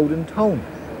huge crowd in town.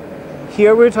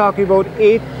 Here we're talking about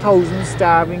 8,000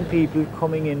 starving people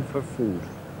coming in for food.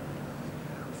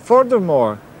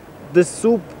 Furthermore, the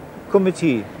soup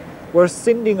committee were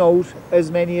sending out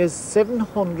as many as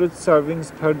 700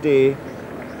 servings per day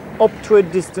up to a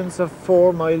distance of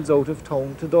 4 miles out of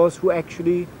town to those who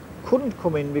actually couldn't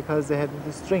come in because they hadn't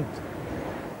the strength.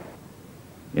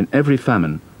 In every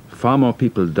famine, far more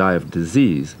people die of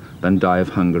disease than die of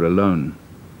hunger alone.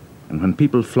 And when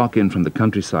people flock in from the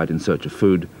countryside in search of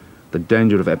food, the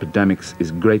danger of epidemics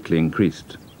is greatly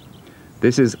increased.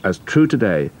 This is as true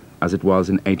today as it was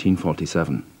in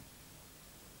 1847.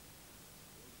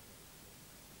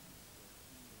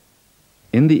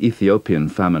 In the Ethiopian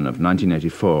famine of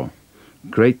 1984,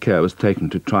 great care was taken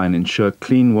to try and ensure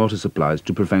clean water supplies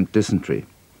to prevent dysentery.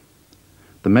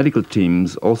 The medical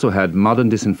teams also had modern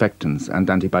disinfectants and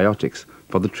antibiotics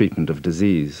for the treatment of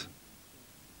disease.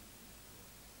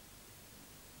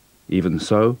 Even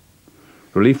so,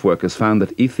 relief workers found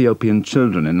that Ethiopian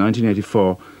children in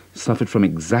 1984 suffered from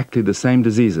exactly the same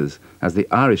diseases as the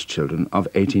Irish children of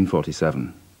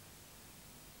 1847.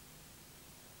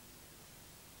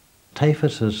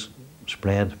 Typhus is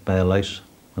spread by a louse,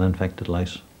 an infected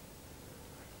louse.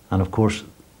 And of course,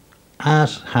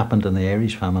 as happened in the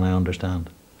Irish famine, I understand,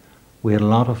 we had a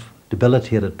lot of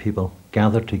debilitated people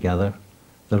gathered together,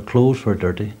 their clothes were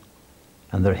dirty,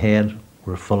 and their heads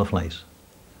were full of lice.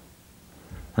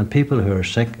 And people who are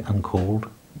sick and cold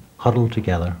huddled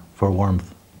together for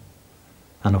warmth.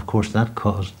 And of course that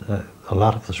caused a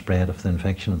lot of the spread of the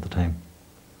infection at the time.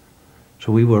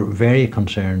 So we were very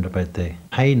concerned about the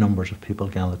high numbers of people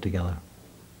gathered together.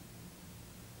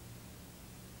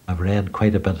 I've read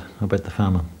quite a bit about the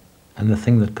famine, and the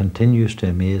thing that continues to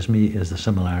amaze me is the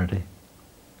similarity. I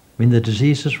mean, the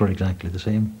diseases were exactly the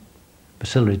same.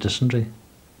 Bacillary dysentery,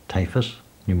 typhus,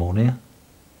 pneumonia,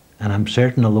 and I'm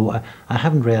certain, although I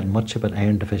haven't read much about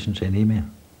iron deficiency anemia,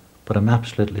 but I'm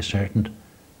absolutely certain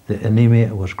the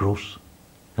anemia was gross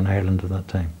in Ireland at that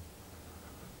time.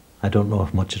 I don't know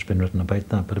if much has been written about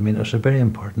that, but I mean, it's a very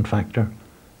important factor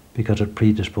because it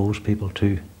predisposed people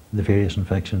to the various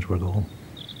infections we're going.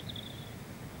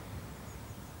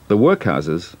 The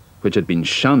workhouses, which had been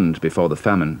shunned before the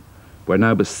famine, were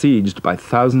now besieged by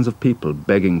thousands of people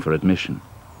begging for admission.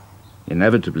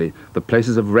 Inevitably, the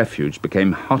places of refuge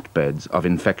became hotbeds of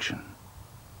infection.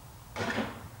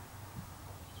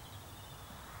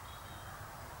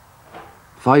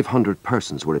 500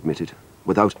 persons were admitted,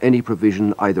 without any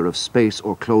provision either of space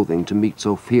or clothing to meet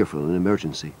so fearful an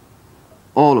emergency.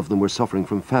 All of them were suffering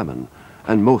from famine,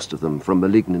 and most of them from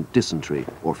malignant dysentery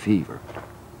or fever.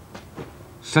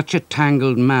 Such a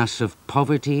tangled mass of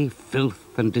poverty,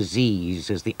 filth and disease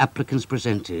as the applicants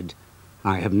presented,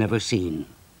 I have never seen.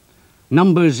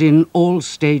 Numbers in all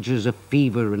stages of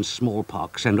fever and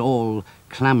smallpox, and all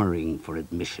clamouring for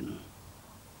admission.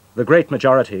 The great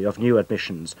majority of new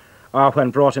admissions are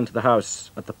when brought into the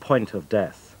house at the point of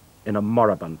death, in a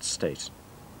moribund state.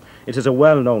 It is a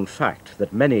well-known fact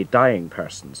that many dying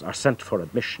persons are sent for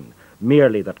admission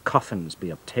merely that coffins be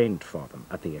obtained for them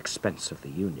at the expense of the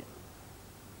Union.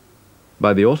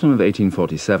 By the autumn of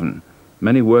 1847,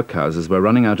 many workhouses were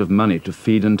running out of money to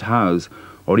feed and house,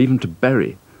 or even to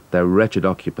bury, their wretched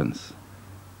occupants.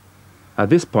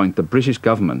 At this point, the British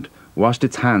government washed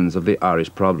its hands of the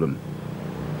Irish problem.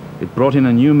 It brought in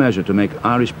a new measure to make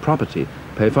Irish property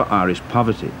pay for Irish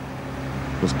poverty.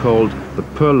 It was called the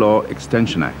Poor Law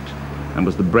Extension Act and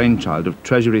was the brainchild of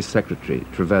Treasury Secretary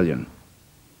Trevelyan.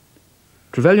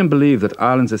 Trevelyan believed that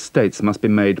Ireland's estates must be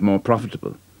made more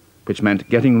profitable, which meant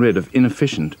getting rid of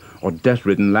inefficient or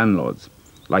debt-ridden landlords,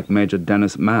 like Major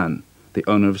Dennis Mann, the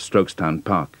owner of Strokestown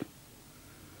Park.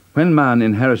 When Mann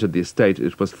inherited the estate,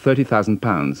 it was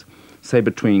 £30,000, say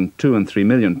between £2 and £3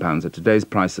 million at today's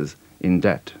prices, in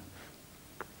debt.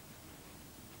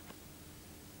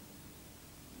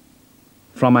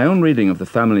 From my own reading of the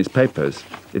family's papers,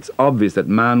 it's obvious that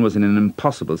Mann was in an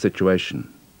impossible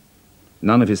situation.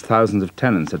 None of his thousands of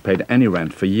tenants had paid any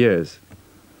rent for years.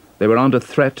 They were under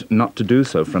threat not to do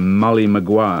so from Molly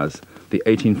Maguires, the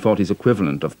 1840s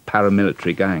equivalent of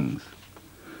paramilitary gangs.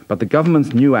 But the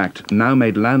government's new act now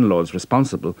made landlords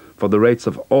responsible for the rates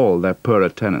of all their poorer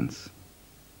tenants.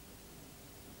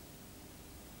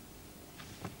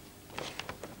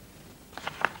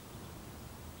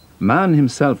 Mann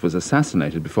himself was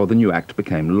assassinated before the new act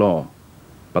became law,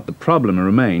 but the problem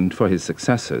remained for his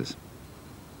successors.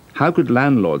 How could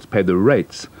landlords pay the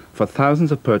rates for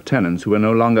thousands of poor tenants who were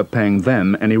no longer paying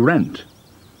them any rent?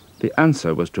 The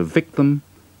answer was to evict them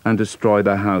and destroy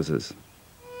their houses.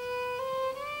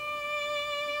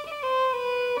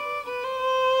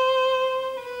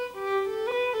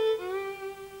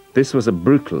 This was a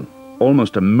brutal,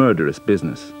 almost a murderous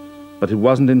business, but it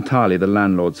wasn't entirely the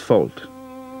landlord's fault.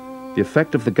 The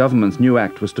effect of the government's new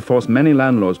act was to force many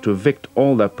landlords to evict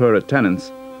all their poorer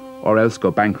tenants or else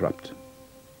go bankrupt.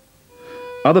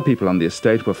 Other people on the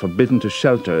estate were forbidden to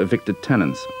shelter evicted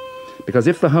tenants, because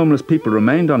if the homeless people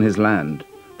remained on his land,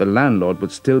 the landlord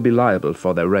would still be liable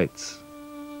for their rates.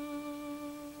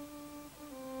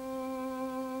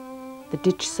 The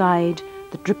ditch side,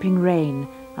 the dripping rain,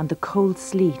 and the cold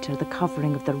sleet are the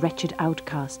covering of the wretched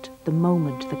outcast the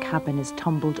moment the cabin is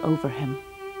tumbled over him.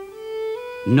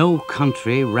 No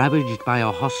country ravaged by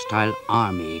a hostile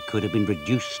army could have been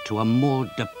reduced to a more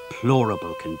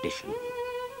deplorable condition.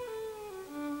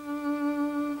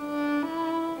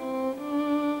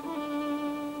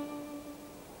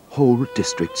 Whole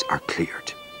districts are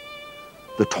cleared.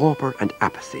 The torpor and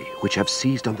apathy which have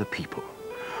seized on the people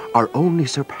are only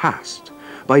surpassed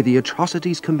by the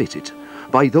atrocities committed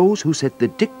by those who set the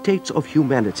dictates of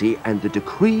humanity and the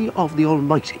decree of the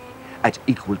Almighty at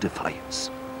equal defiance.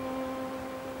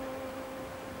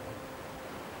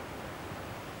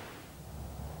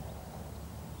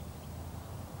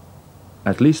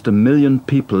 At least 1 million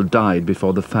people died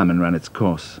before the famine ran its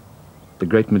course, the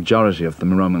great majority of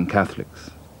them Roman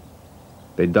Catholics.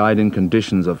 They died in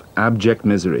conditions of abject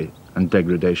misery and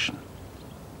degradation.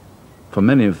 For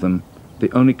many of them,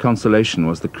 the only consolation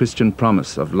was the Christian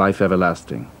promise of life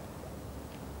everlasting.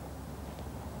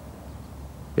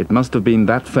 It must have been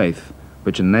that faith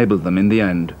which enabled them in the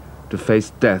end to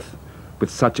face death with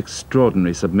such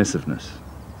extraordinary submissiveness.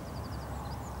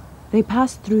 They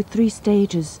passed through 3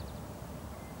 stages.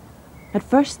 At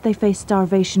first they faced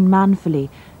starvation manfully,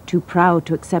 too proud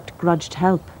to accept grudged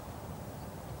help.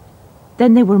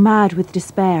 Then they were mad with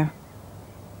despair.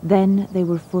 Then they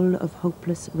were full of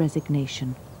hopeless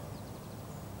resignation.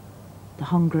 The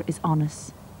hunger is on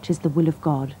us, 'tis the will of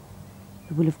God.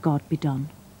 The will of God be done.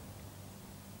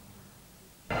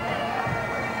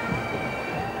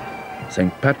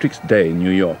 St. Patrick's Day,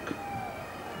 New York.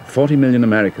 40 million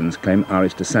Americans claim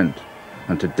Irish descent,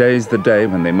 and today's the day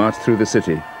when they march through the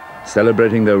city,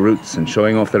 celebrating their roots and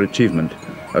showing off their achievement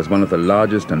as one of the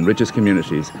largest and richest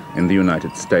communities in the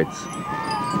United States.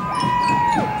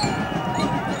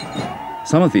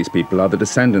 Some of these people are the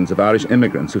descendants of Irish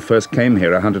immigrants who first came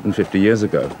here 150 years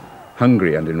ago,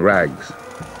 hungry and in rags.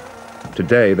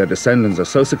 Today, their descendants are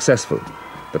so successful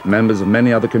that members of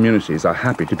many other communities are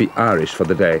happy to be Irish for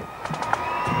the day.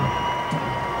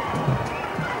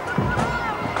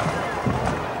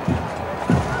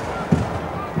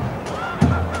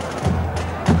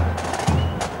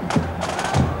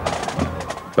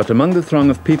 But among the throng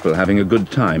of people having a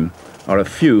good time are a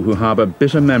few who harbour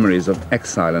bitter memories of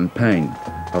exile and pain,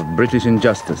 of British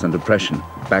injustice and oppression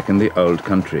back in the old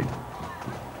country.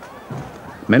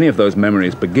 Many of those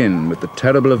memories begin with the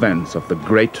terrible events of the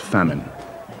Great Famine.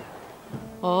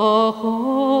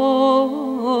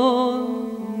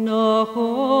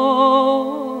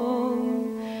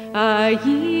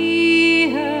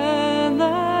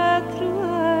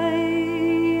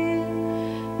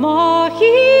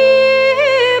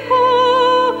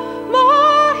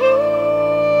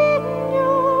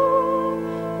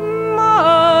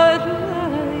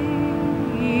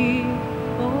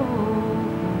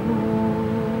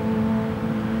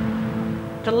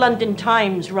 The London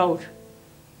Times wrote,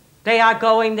 they are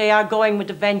going with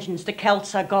a vengeance. The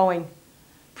Celts are going.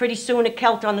 Pretty soon a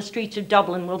Celt on the streets of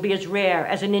Dublin will be as rare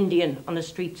as an Indian on the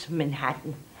streets of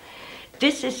Manhattan.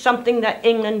 This is something that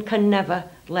England can never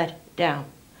let down.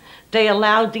 They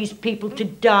allowed these people to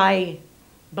die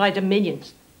by the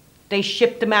millions. They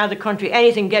shipped them out of the country,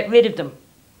 anything, get rid of them.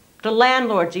 The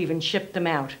landlords even shipped them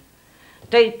out.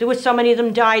 There were so many of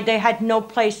them died, they had no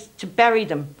place to bury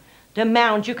them. The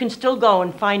mounds, you can still go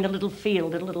and find a little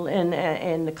field,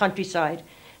 in the countryside.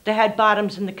 They had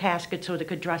bottoms in the casket so they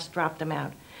could just drop them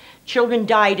out. Children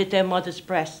died at their mother's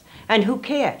breasts, and who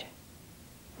cared?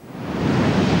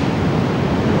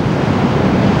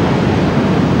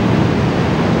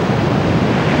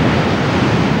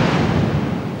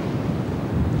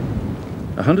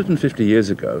 A 150 years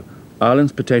ago,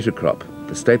 Ireland's potato crop,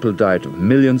 the staple diet of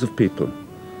millions of people,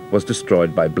 was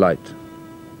destroyed by blight.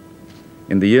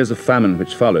 In the years of famine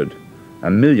which followed,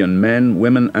 1 million men,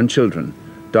 women and children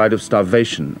died of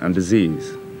starvation and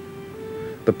disease.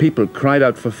 The people cried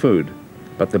out for food,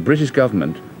 but the British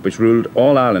government, which ruled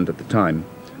all Ireland at the time,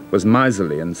 was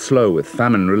miserly and slow with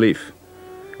famine relief,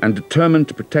 and determined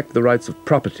to protect the rights of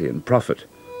property and profit,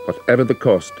 whatever the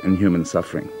cost in human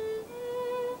suffering.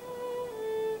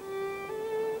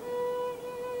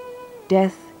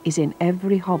 Death is in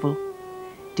every hovel.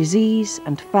 Disease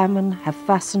and famine have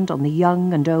fastened on the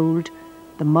young and old,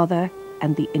 the mother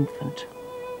and the infant.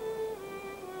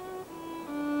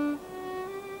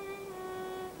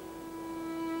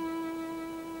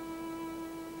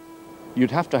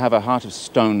 You'd have to have a heart of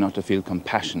stone not to feel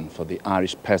compassion for the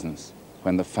Irish peasants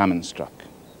when the famine struck.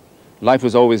 Life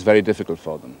was always very difficult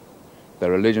for them.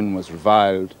 Their religion was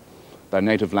reviled, their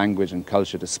native language and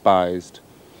culture despised.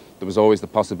 There was always the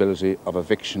possibility of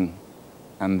eviction,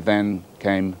 and then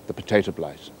came the potato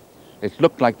blight. It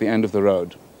looked like the end of the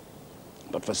road,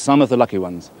 but for some of the lucky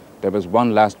ones, there was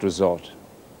one last resort: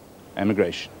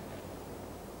 emigration.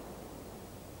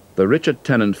 The richer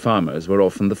tenant farmers were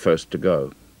often the first to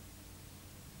go.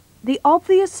 The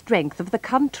obvious strength of the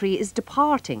country is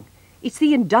departing. It's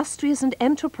the industrious and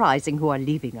enterprising who are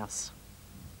leaving us.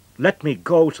 Let me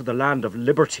go to the land of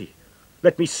liberty.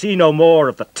 Let me see no more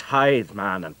of the tithe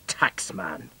man and tax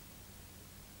man.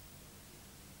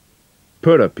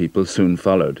 Poorer people soon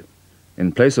followed.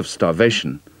 In place of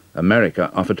starvation, America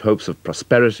offered hopes of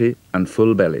prosperity and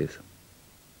full bellies.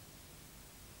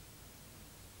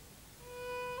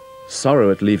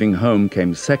 Sorrow at leaving home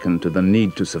came second to the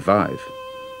need to survive.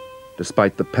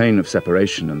 Despite the pain of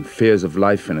separation and fears of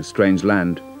life in a strange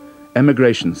land,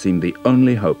 emigration seemed the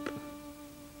only hope.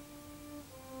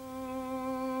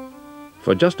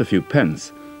 For just a few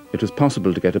pence, it was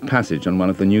possible to get a passage on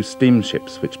one of the new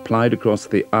steamships which plied across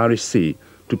the Irish Sea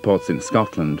to ports in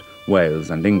Scotland, Wales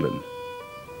and England.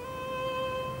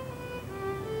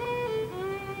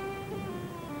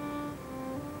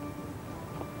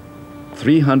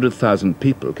 "300,000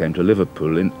 people came to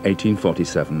Liverpool in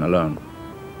 1847 alone.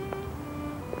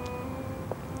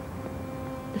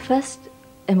 The first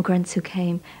immigrants who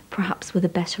came perhaps were the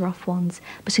better off ones,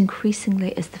 but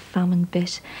increasingly as the famine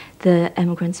bit, the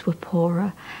immigrants were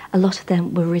poorer. A lot of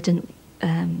them were ridden,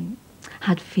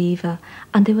 had fever,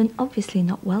 and they were obviously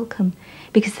not welcome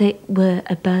because they were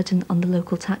a burden on the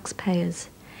local taxpayers.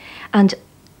 And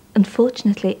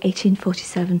unfortunately,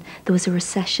 1847, there was a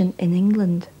recession in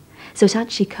England. So it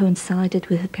actually coincided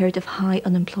with a period of high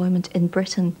unemployment in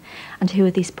Britain. And who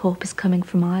are these paupers coming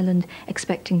from Ireland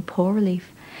expecting poor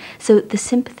relief? So the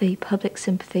sympathy, public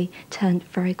sympathy, turned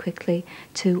very quickly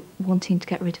to wanting to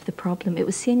get rid of the problem. It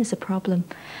was seen as a problem.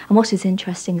 And what is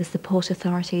interesting is the port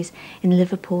authorities in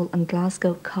Liverpool and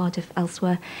Glasgow, Cardiff,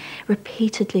 elsewhere,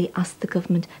 repeatedly asked the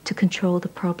government to control the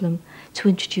problem, to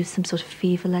introduce some sort of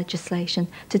fever legislation,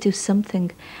 to do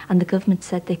something. And the government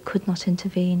said they could not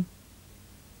intervene.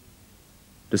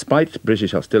 Despite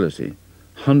British hostility,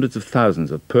 hundreds of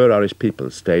thousands of poor Irish people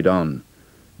stayed on,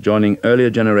 joining earlier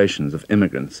generations of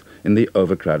immigrants in the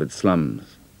overcrowded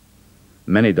slums.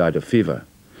 Many died of fever,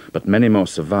 but many more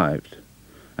survived,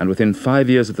 and within 5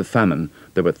 years of the famine,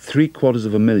 there were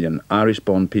 750,000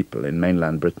 Irish-born people in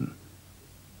mainland Britain.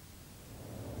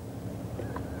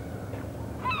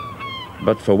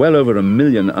 But for well over 1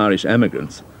 million Irish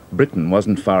emigrants, Britain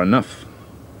wasn't far enough.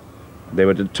 They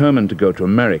were determined to go to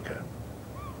America,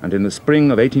 and in the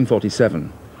spring of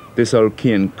 1847, this old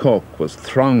quay in Cork was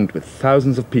thronged with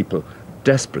thousands of people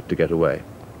desperate to get away.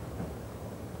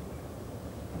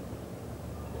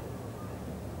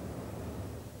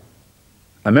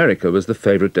 America was the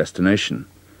favourite destination,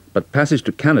 but passage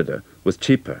to Canada was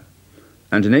cheaper,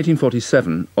 and in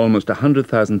 1847 almost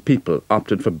 100,000 people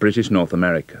opted for British North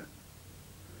America.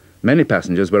 Many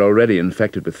passengers were already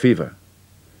infected with fever.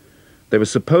 They were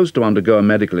supposed to undergo a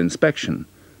medical inspection,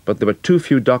 but there were too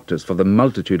few doctors for the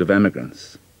multitude of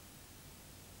emigrants.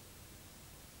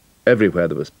 Everywhere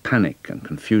there was panic and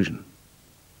confusion.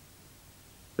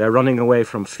 They're running away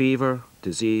from fever,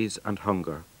 disease and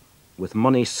hunger, with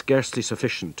money scarcely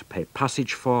sufficient to pay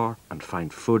passage for and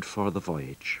find food for the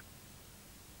voyage.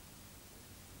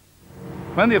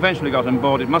 When they eventually got on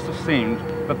board, it must have seemed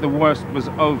that the worst was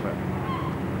over.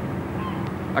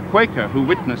 A Quaker who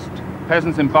witnessed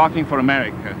peasants embarking for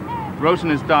America wrote in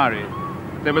his diary,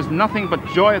 "There was nothing but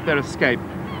joy at their escape,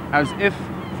 as if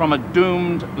from a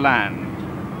doomed land.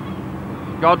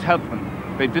 God help them,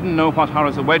 they didn't know what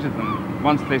horrors awaited them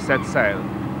once they set sail."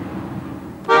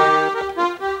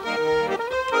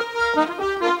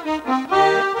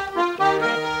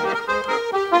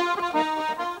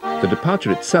 The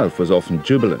departure itself was often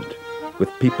jubilant, with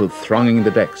people thronging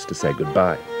the decks to say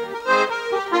goodbye.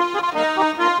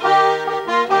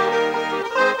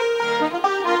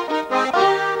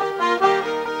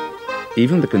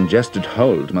 Even the congested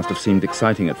hold must have seemed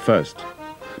exciting at first,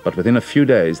 but within a few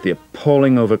days the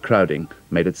appalling overcrowding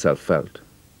made itself felt.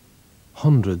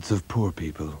 Hundreds of poor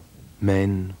people,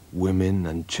 men, women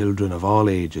and children of all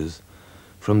ages,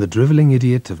 from the drivelling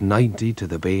idiot of 90 to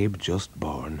the babe just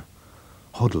born,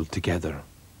 huddled together,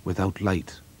 without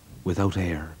light, without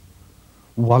air,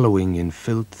 wallowing in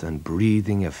filth and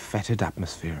breathing a fetid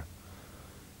atmosphere,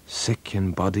 sick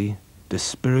in body,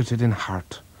 dispirited in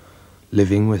heart,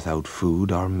 living without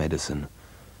food or medicine,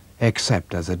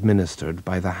 except as administered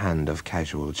by the hand of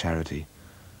casual charity,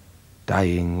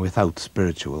 dying without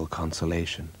spiritual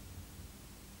consolation.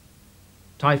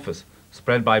 Typhus,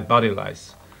 spread by body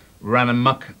lice, ran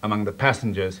amok among the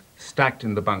passengers, stacked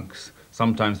in the bunks.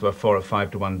 Sometimes there were 4 or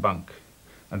 5 to one bunk.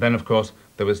 And then, of course,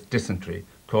 there was dysentery,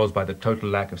 caused by the total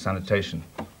lack of sanitation.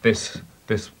 This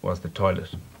was the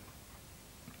toilet.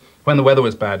 When the weather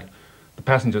was bad, the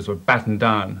passengers were battened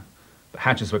down, the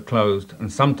hatches were closed,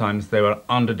 and sometimes they were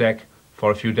under deck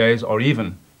for a few days, or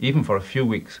even for a few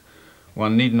weeks.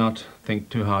 One need not think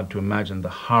too hard to imagine the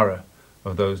horror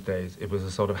of those days. It was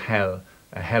a sort of hell,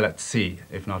 a hell at sea,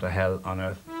 if not a hell on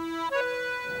earth.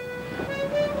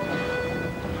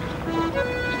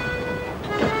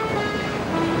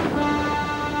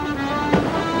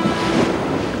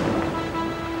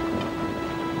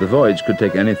 The voyage could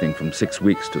take anything from 6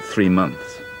 weeks to 3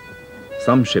 months.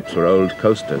 Some ships were old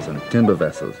coasters and timber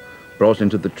vessels brought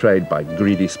into the trade by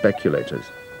greedy speculators.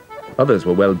 Others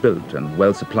were well built and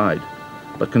well supplied,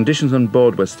 but conditions on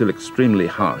board were still extremely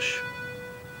harsh.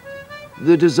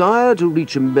 The desire to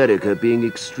reach America being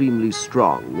extremely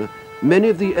strong, many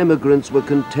of the emigrants were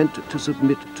content to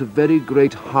submit to very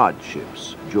great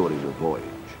hardships during the voyage.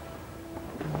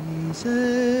 We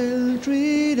sailed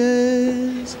 3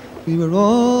 days, we were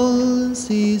all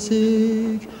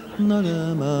seasick, not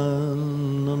a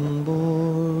man on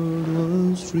board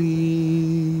was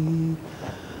free.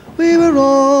 We were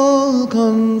all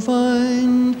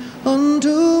confined unto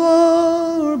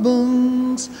our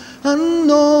bunks, and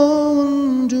no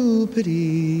one to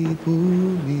pity poor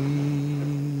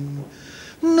me.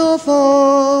 No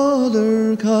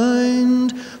father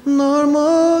kind, nor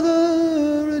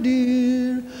mother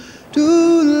dear, to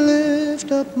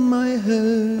lift up my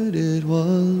head it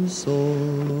was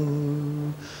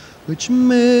sore, which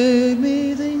made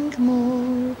me think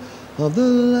more of the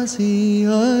lassie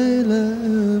I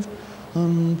left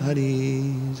on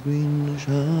Paddy's green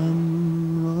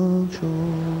shamrock shore.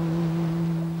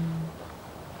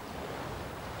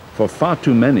 For far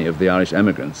too many of the Irish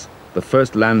emigrants, the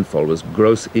first landfall was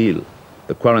Grosse Ile,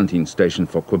 the quarantine station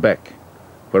for Quebec,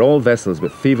 where all vessels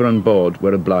with fever on board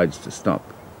were obliged to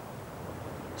stop.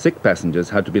 Sick passengers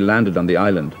had to be landed on the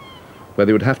island, where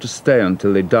they would have to stay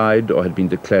until they died or had been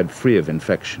declared free of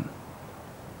infection.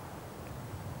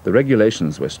 The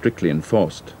regulations were strictly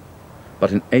enforced,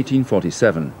 but in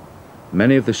 1847,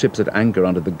 many of the ships at anchor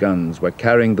under the guns were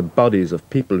carrying the bodies of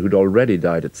people who'd already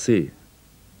died at sea.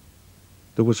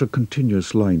 There was a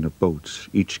continuous line of boats,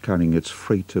 each carrying its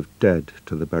freight of dead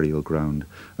to the burial ground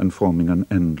and forming an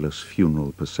endless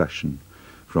funeral procession.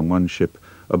 From one ship,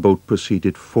 a boat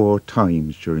proceeded 4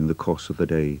 times during the course of the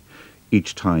day,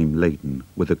 each time laden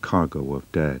with a cargo of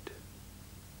dead.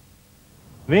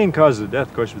 The main cause of death,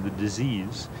 of course, was the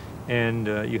disease. And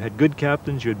you had good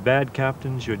captains, you had bad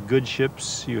captains, you had good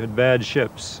ships, you had bad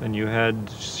ships, and you had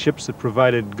ships that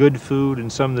provided good food and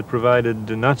some that provided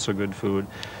not so good food.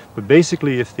 But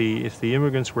basically, if the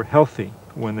immigrants were healthy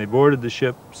when they boarded the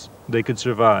ships, they could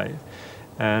survive.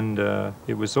 And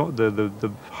it was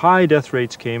the high death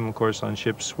rates came, of course, on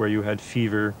ships where you had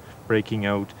fever breaking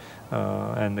out,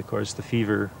 and of course the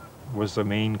fever was the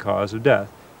main cause of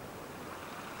death.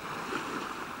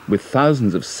 With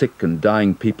thousands of sick and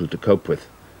dying people to cope with,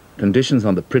 conditions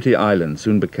on the pretty island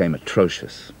soon became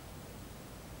atrocious.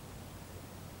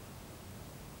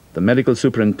 The medical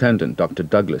superintendent, Dr.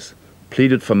 Douglas,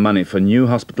 pleaded for money for new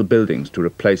hospital buildings to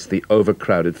replace the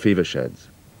overcrowded fever sheds.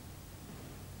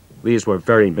 These were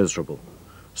very miserable,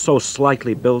 so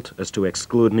slightly built as to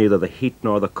exclude neither the heat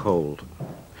nor the cold.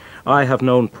 I have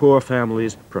known poor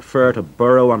families prefer to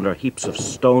burrow under heaps of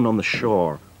stone on the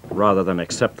shore rather than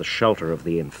accept the shelter of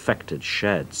the infected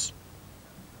sheds.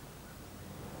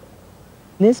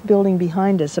 This building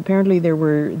behind us, apparently there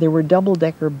were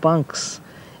double-decker bunks,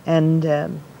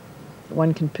 and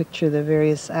one can picture the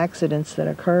various accidents that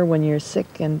occur when you're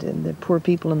sick and the poor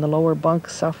people in the lower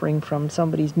bunks suffering from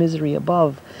somebody's misery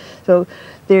above. So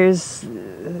there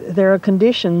are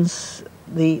conditions,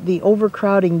 the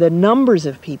overcrowding, the numbers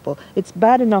of people. It's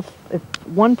bad enough if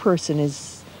one person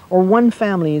is, or one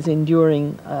family is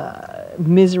enduring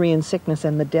misery and sickness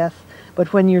and the death,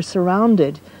 but when you're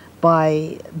surrounded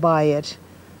by it,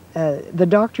 the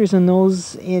doctors and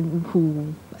those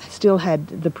who still had,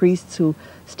 the priests who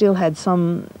still had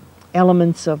some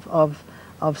elements of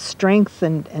strength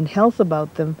and health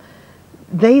about them,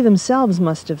 they themselves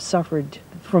must have suffered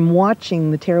from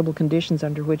watching the terrible conditions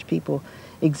under which people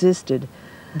existed.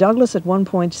 Douglas at one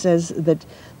point says that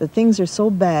the things are so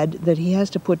bad that he has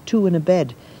to put two in a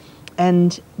bed,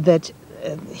 and that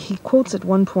he quotes at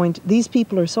one point, these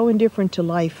people are so indifferent to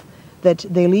life that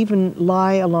they'll even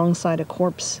lie alongside a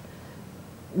corpse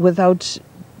without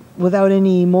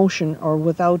any emotion or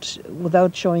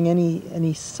without showing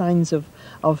any signs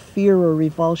of fear or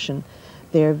revulsion.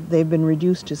 They've been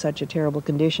reduced to such a terrible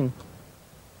condition.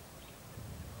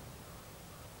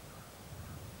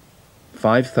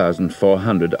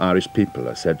 5,400 Irish people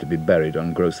are said to be buried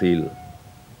on Grosse Île.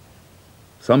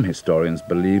 Some historians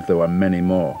believe there were many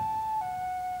more.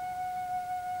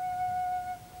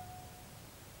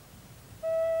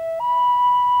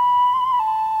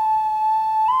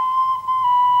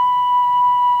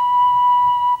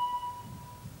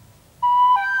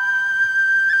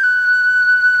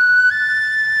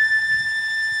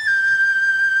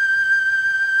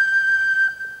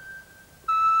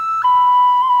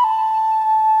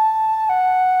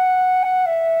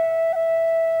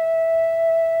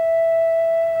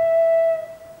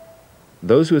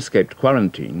 Those who escaped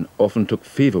quarantine often took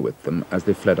fever with them as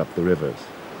they fled up the rivers.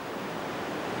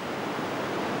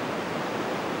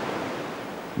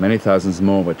 Many thousands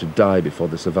more were to die before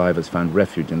the survivors found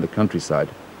refuge in the countryside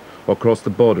or crossed the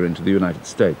border into the United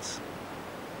States.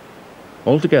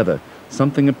 Altogether,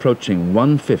 something approaching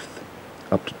 1/5,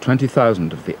 up to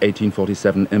 20,000 of the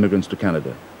 1847 immigrants to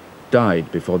Canada, died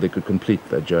before they could complete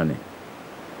their journey.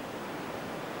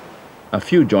 A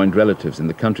few joined relatives in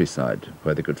the countryside,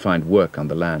 where they could find work on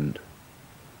the land.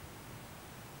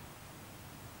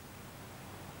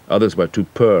 Others were too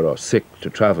poor or sick to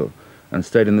travel and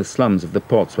stayed in the slums of the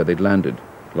ports where they'd landed,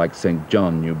 like St.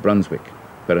 John, New Brunswick,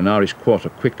 where an Irish quarter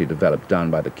quickly developed down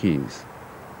by the quays.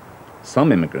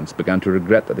 Some immigrants began to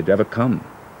regret that they'd ever come.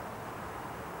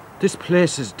 This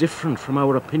place is different from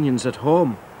our opinions at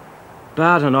home.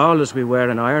 Bad and all as we were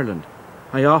in Ireland,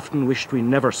 I often wished we'd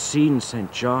never seen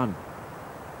St. John.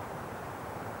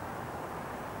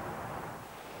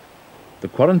 The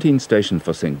quarantine station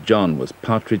for St. John was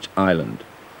Partridge Island.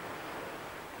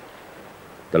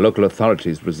 The local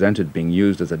authorities resented being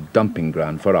used as a dumping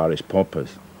ground for Irish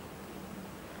paupers.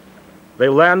 They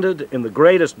landed in the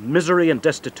greatest misery and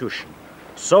destitution,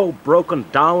 so broken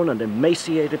down and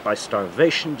emaciated by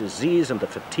starvation, disease, and the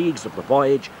fatigues of the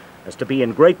voyage as to be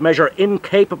in great measure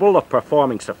incapable of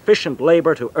performing sufficient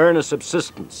labour to earn a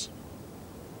subsistence.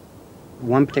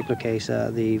 One particular case,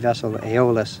 the vessel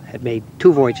Aeolus had made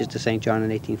 2 voyages to St. John in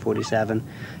 1847,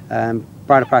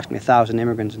 brought approximately 1,000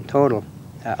 immigrants in total.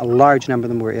 A large number of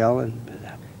them were ill, and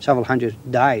several hundred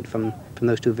died from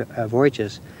those 2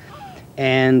 voyages.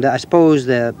 And I suppose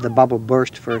the bubble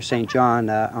burst for St. John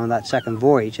on that second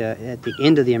voyage at the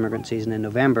end of the immigrant season in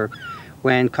November,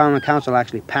 when Common Council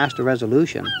actually passed a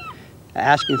resolution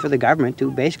asking for the government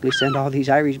to basically send all these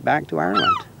Irish back to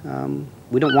Ireland.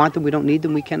 We don't want them, we don't need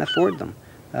them, we can't afford them.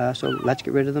 So let's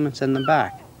get rid of them and send them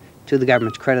back. To the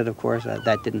government's credit, of course,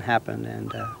 that didn't happen,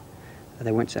 and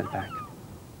they weren't sent back.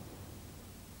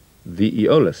 The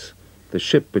Aeolus, the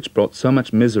ship which brought so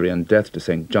much misery and death to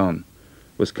St. John,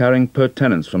 was carrying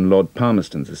purtenance from Lord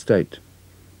Palmerston's estate.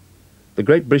 The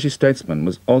great British statesman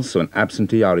was also an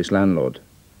absentee Irish landlord.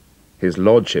 His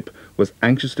lordship was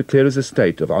anxious to clear his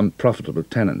estate of unprofitable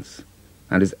tenants,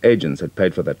 and his agents had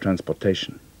paid for their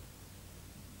transportation.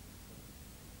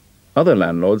 Other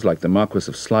landlords, like the Marquess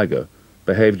of Sligo,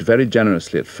 behaved very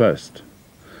generously at first,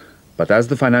 but as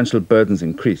the financial burdens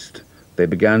increased, they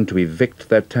began to evict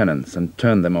their tenants and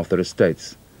turn them off their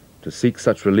estates, to seek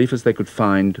such relief as they could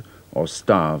find or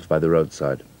starve by the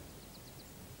roadside.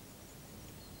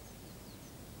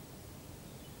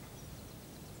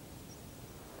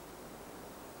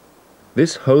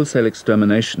 This wholesale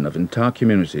extermination of entire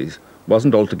communities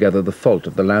wasn't altogether the fault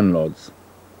of the landlords.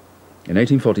 In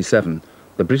 1847,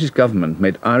 the British government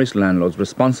made Irish landlords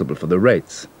responsible for the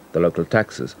rates, the local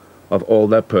taxes, of all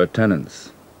their poor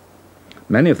tenants.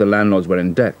 Many of the landlords were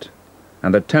in debt,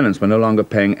 and their tenants were no longer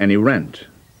paying any rent.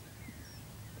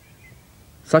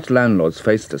 Such landlords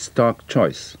faced a stark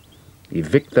choice: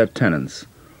 evict their tenants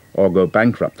or go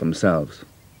bankrupt themselves.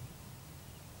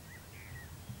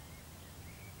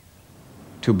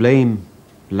 To blame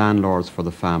landlords for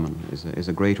the famine is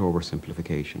a great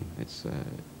oversimplification.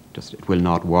 It will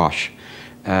not wash.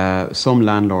 Some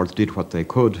landlords did what they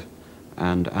could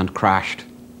and crashed,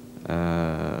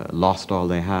 lost all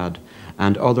they had,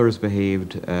 and others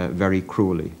behaved very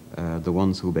cruelly. The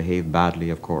ones who behaved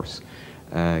badly, of course,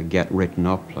 get written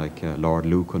up, like Lord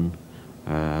Lucan,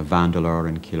 Vandeleur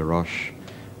in Kilrush,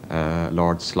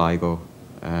 Lord Sligo,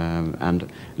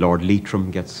 and Lord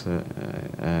Leitrim gets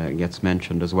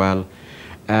mentioned as well.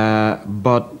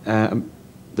 But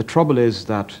the trouble is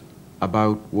that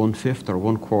about 1/5 or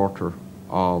 1/4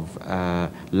 of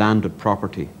landed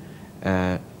property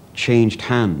changed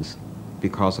hands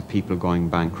because of people going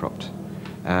bankrupt.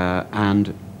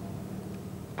 And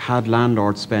had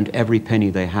landlords spent every penny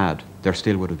they had, there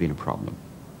still would have been a problem.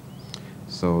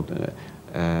 So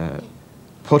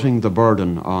putting the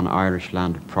burden on Irish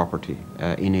landed property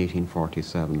in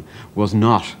 1847 was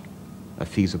not a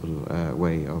feasible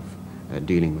way of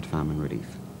dealing with famine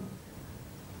relief.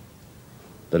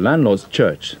 The landlord's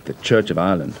church, the Church of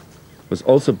Ireland, was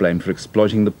also blamed for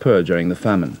exploiting the poor during the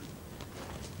famine.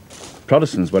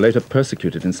 Protestants were later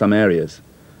persecuted in some areas,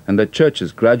 and their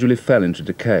churches gradually fell into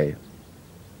decay.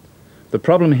 The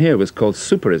problem here was called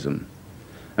superism,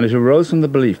 and it arose from the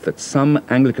belief that some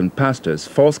Anglican pastors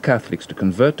forced Catholics to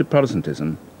convert to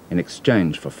Protestantism in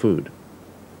exchange for food.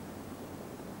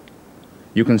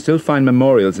 You can still find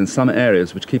memorials in some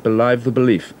areas which keep alive the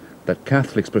belief that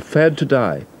Catholics preferred to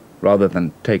die rather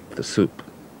than take the soup.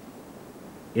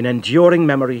 In enduring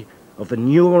memory of the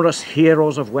numerous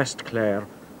heroes of West Clare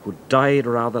who died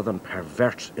rather than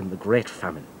pervert in the Great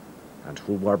Famine, and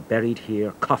who were buried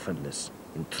here coffinless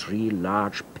in 3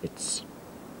 large pits.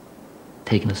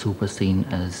 Taking the soup was seen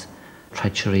as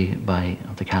treachery by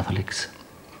the Catholics.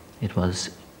 It was,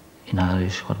 in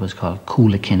Irish, what was called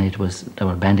cúlaicín. It was, they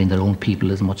were bending their own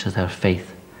people as much as their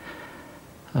faith.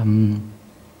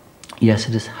 Yes,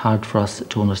 it is hard for us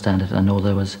to understand it. I know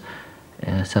there was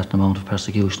a certain amount of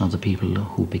persecution of the people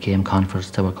who became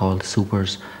converts. They were called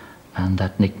supers, and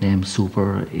that nickname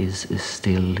super is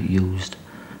still used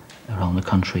around the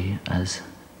country as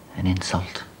an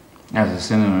insult. As a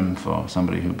synonym for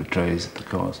somebody who betrays the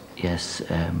cause? Yes,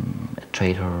 a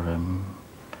traitor,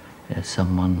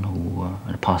 someone who,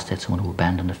 an apostate, someone who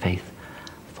abandoned the faith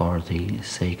for the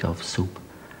sake of soup.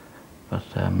 But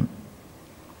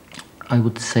I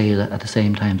would say that at the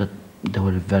same time that there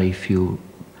were very few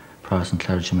Protestant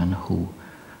clergymen who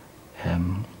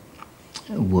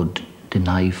would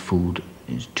deny food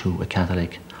to a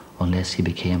Catholic unless he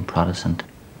became Protestant.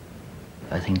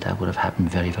 I think that would have happened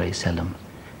very, very seldom,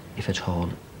 if at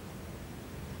all.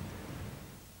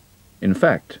 In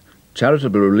fact,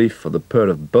 charitable relief for the poor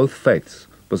of both faiths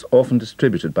was often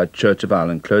distributed by Church of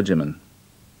Ireland clergymen,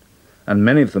 and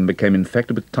many of them became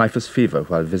infected with typhus fever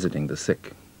while visiting the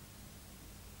sick.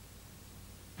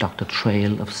 Dr.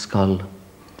 Trail of Schull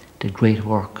did great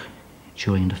work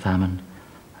during the famine,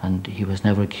 and he was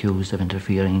never accused of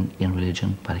interfering in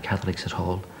religion by the Catholics at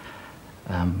all.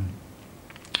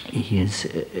 He is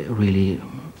really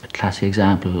a classic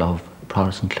example of a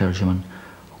Protestant clergyman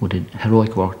who did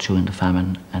heroic work during the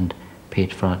famine and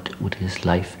paid for it with his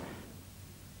life.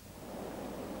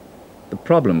 The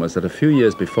problem was that a few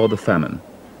years before the famine,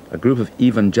 a group of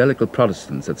evangelical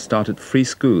Protestants had started free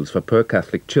schools for poor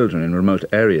Catholic children in remote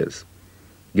areas,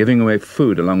 giving away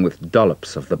food along with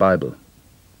dollops of the Bible.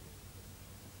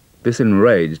 This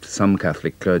enraged some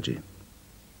Catholic clergy.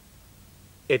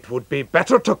 It would be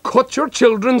better to cut your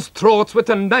children's throats with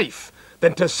a knife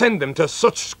than to send them to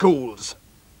such schools.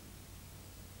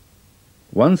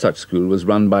 One such school was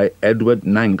run by Edward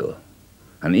Nangle,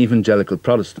 an evangelical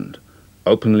Protestant,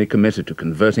 openly committed to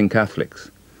converting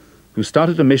Catholics, who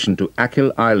started a mission to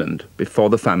Achill Island before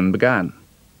the famine began.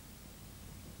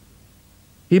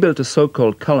 He built a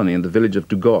so-called colony in the village of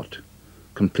Dugort,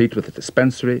 complete with a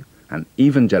dispensary, an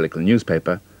evangelical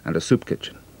newspaper, and a soup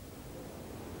kitchen.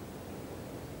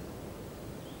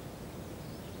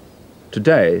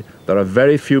 Today, there are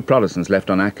very few Protestants left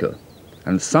on Achill,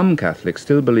 and some Catholics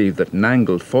still believe that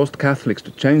Nangle forced Catholics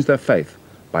to change their faith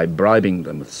by bribing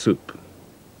them with soup.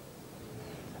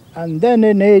 And then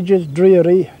in ages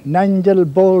dreary, Nangle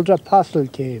bold apostle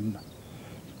came,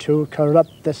 to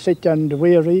corrupt the sick and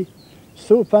weary,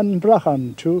 soup and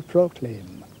brachan to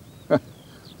proclaim.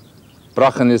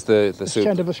 Brachan is the It's soup.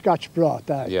 kind of a Scotch broth,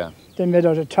 Yeah. They made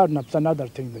out of turnips and other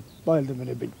things that boiled them in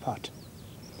a big pot.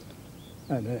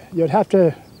 And you'd have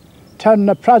to turn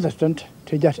a Protestant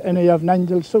to get any of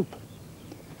Nangle's soup.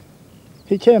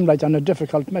 He came like on a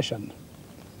difficult mission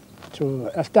to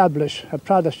establish a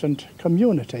Protestant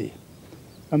community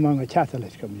among a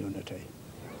Catholic community.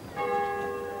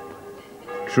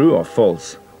 True or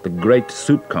false, the great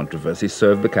soup controversy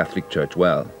served the Catholic Church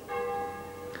well.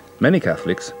 Many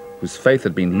Catholics, whose faith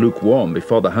had been lukewarm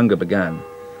before the hunger began,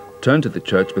 turned to the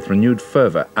Church with renewed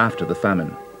fervour after the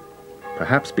famine,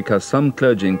 perhaps because some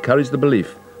clergy encouraged the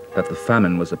belief that the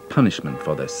famine was a punishment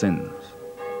for their sins.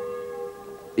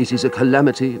 It is a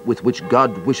calamity with which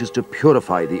God wishes to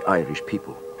purify the Irish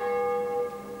people.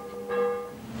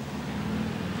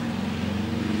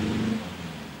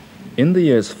 In the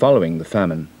years following the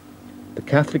famine, the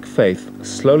Catholic faith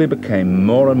slowly became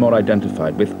more and more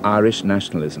identified with Irish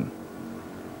nationalism.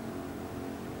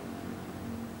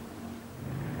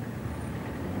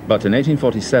 But in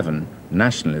 1847,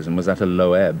 nationalism was at a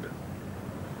low ebb.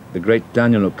 The great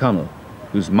Daniel O'Connell,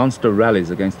 whose monster rallies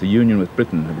against the union with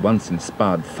Britain had once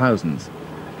inspired thousands,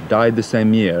 died the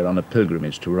same year on a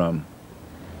pilgrimage to Rome.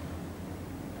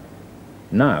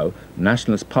 Now,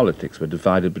 nationalist politics were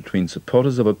divided between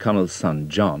supporters of O'Connell's son,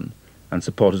 John, and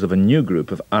supporters of a new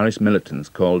group of Irish militants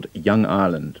called Young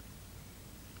Ireland.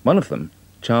 One of them,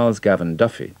 Charles Gavin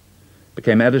Duffy,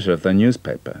 became editor of their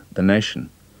newspaper, The Nation,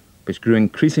 which grew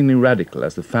increasingly radical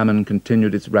as the famine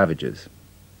continued its ravages.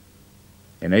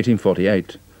 In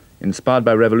 1848, inspired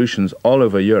by revolutions all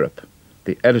over Europe,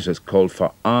 the editors called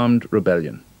for armed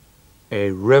rebellion.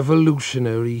 A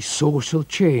revolutionary social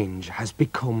change has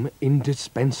become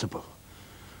indispensable.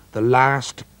 The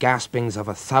last gaspings of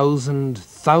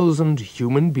 1,000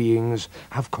 human beings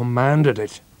have commanded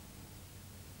it.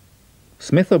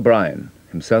 Smith O'Brien,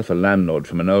 himself a landlord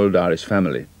from an old Irish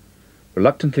family,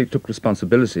 reluctantly took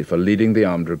responsibility for leading the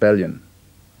armed rebellion.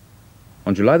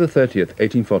 On July the 30th,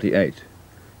 1848,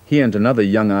 he and another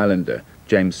young Islander,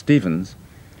 James Stephens,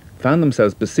 found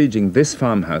themselves besieging this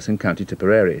farmhouse in County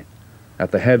Tipperary,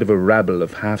 at the head of a rabble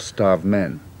of half-starved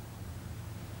men.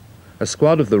 A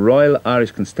squad of the Royal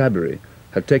Irish Constabulary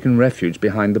had taken refuge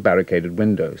behind the barricaded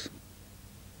windows.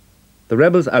 The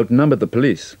rebels outnumbered the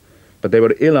police, but they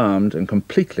were ill-armed and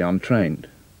completely untrained.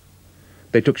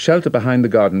 They took shelter behind the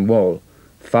garden wall,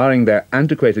 firing their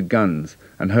antiquated guns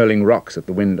and hurling rocks at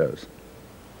the windows.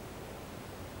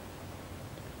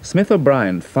 Smith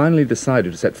O'Brien finally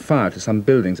decided to set fire to some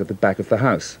buildings at the back of the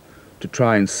house to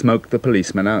try and smoke the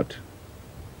policemen out.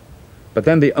 But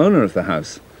then the owner of the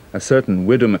house, a certain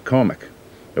Widow McCormack,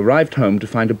 arrived home to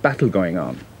find a battle going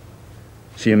on.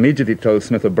 She immediately told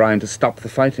Smith O'Brien to stop the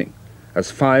fighting,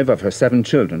 as 5 of her 7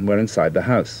 children were inside the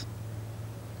house.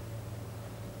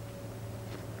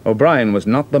 O'Brien was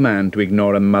not the man to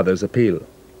ignore a mother's appeal.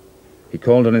 He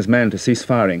called on his men to cease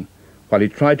firing, while he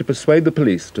tried to persuade the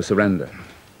police to surrender.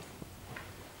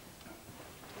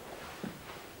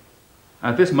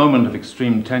 At this moment of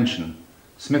extreme tension,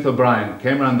 Smith O'Brien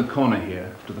came around the corner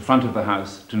here to the front of the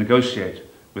house to negotiate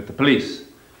with the police.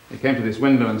 He came to this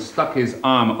window and stuck his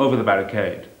arm over the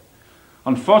barricade.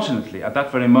 Unfortunately, at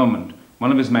that very moment,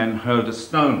 one of his men hurled a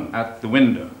stone at the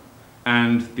window,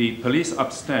 and the police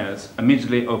upstairs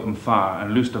immediately opened fire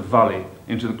and loosed a volley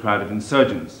into the crowd of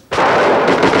insurgents.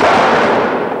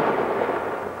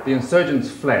 The insurgents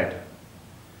fled.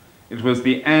 It was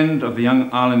the end of the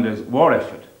Young Irelanders' war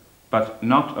effort, but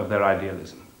not of their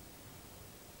idealism.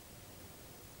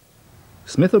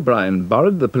 Smith O'Brien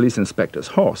borrowed the police inspector's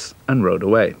horse and rode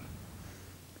away.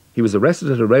 He was arrested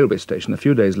at a railway station a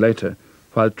few days later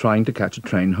while trying to catch a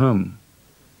train home.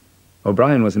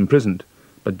 O'Brien was imprisoned,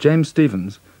 but James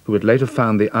Stephens, who had later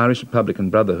found the Irish Republican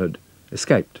Brotherhood,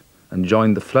 escaped and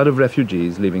joined the flood of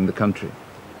refugees leaving the country.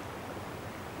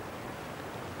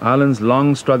 Ireland's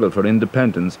long struggle for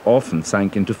independence often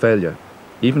sank into failure,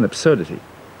 even absurdity,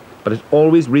 but it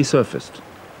always resurfaced,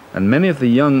 and many of the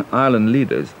young Ireland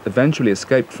leaders eventually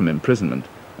escaped from imprisonment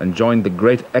and joined the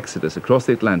great exodus across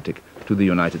the Atlantic to the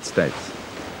United States.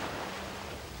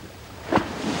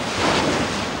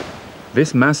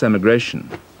 This mass emigration,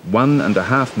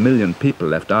 1.5 million people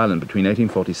left Ireland between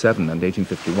 1847 and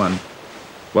 1851,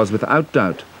 was without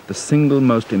doubt the single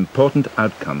most important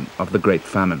outcome of the Great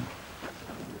Famine.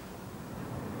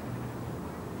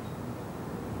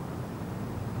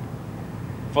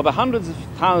 For the hundreds of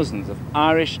thousands of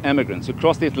Irish emigrants who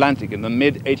crossed the Atlantic in the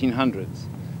mid-1800s,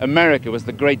 America was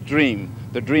the great dream,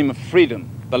 the dream of freedom,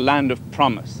 the land of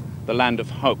promise, the land of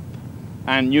hope.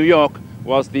 And New York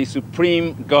was the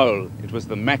supreme goal. It was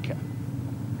the Mecca.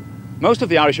 Most of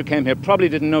the Irish who came here probably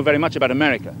didn't know very much about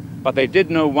America, but they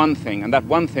did know one thing, and that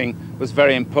one thing was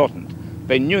very important.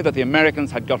 They knew that the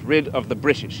Americans had got rid of the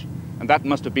British, and that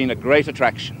must have been a great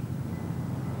attraction.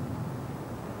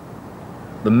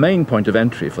 The main point of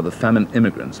entry for the famine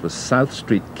immigrants was South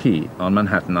Street Quay on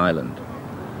Manhattan Island.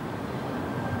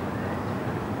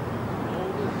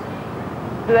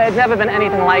 There's never been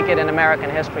anything like it in American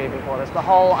history before this. The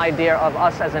whole idea of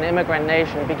us as an immigrant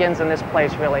nation begins in this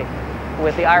place, really,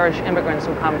 with the Irish immigrants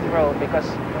who come through, because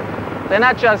they're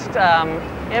not just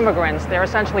immigrants, they're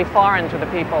essentially foreign to the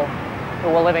people who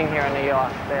were living here in New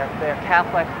York. They're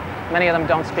Catholic, many of them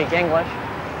don't speak English,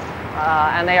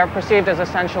 and they are perceived as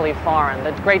essentially foreign.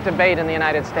 The great debate in the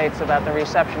United States about the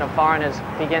reception of foreigners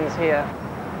begins here.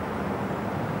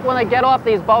 When they get off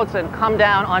these boats and come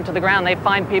down onto the ground, they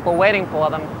find people waiting for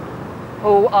them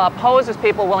who pose as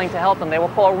people willing to help them. They were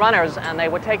called runners, and they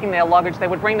were taking their luggage. They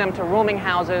would bring them to rooming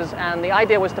houses, and the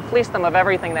idea was to fleece them of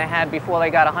everything they had before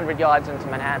they got 100 yards into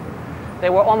Manhattan.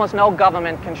 There were almost no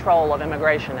government control of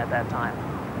immigration at that time.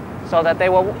 So that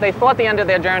they thought the end of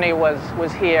their journey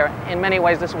was here. In many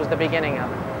ways, this was the beginning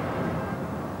of it.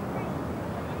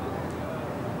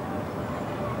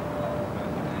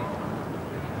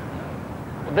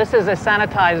 This is a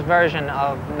sanitized version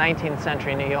of 19th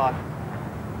century New York.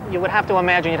 You would have to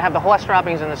imagine you'd have the horse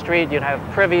droppings in the street, you'd have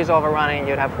privies overrunning,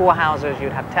 you'd have whorehouses,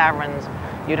 you'd have taverns,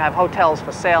 you'd have hotels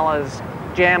for sailors,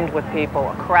 jammed with people,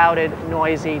 a crowded,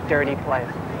 noisy, dirty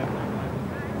place.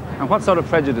 And what sort of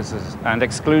prejudices and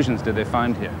exclusions did they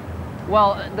find here?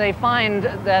 Well, they find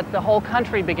that the whole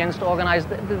country begins to organize.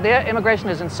 Their immigration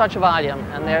is in such volume,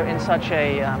 and they're in such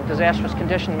a disastrous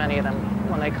condition, many of them,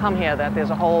 when they come here, that there's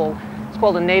a whole, it's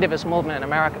called the nativist movement in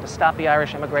America to stop the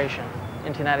Irish immigration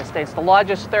into the United States. The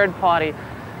largest third-party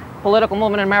political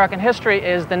movement in American history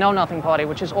is the Know Nothing Party,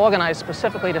 which is organized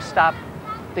specifically to stop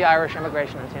the Irish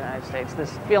immigration into the United States.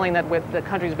 This feeling that the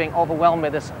country is being overwhelmed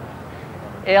with this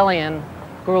alien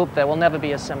group that will never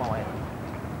be assimilated.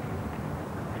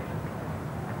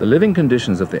 The living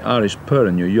conditions of the Irish poor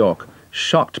in New York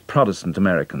shocked Protestant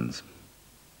Americans.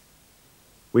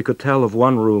 We could tell of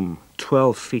one room,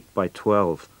 12 feet by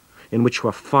 12, in which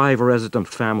were 5 resident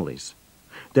families.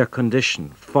 Their condition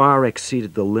far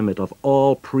exceeded the limit of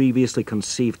all previously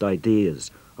conceived ideas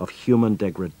of human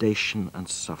degradation and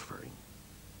suffering.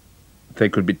 They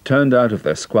could be turned out of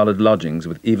their squalid lodgings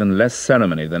with even less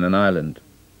ceremony than in Ireland.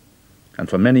 And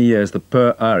for many years the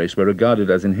poor Irish were regarded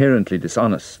as inherently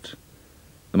dishonest,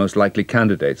 the most likely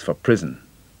candidates for prison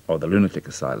or the lunatic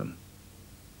asylum.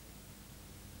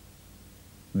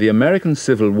 The American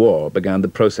Civil War began the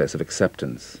process of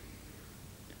acceptance.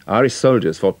 Irish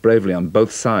soldiers fought bravely on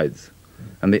both sides,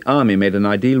 and the army made an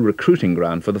ideal recruiting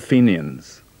ground for the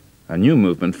Fenians, a new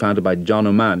movement founded by John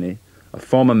O'Mahony, a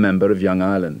former member of Young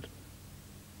Ireland.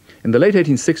 In the late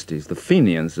 1860s, the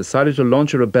Fenians decided to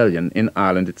launch a rebellion in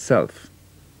Ireland itself.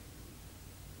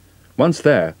 Once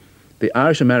there, the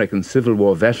Irish-American Civil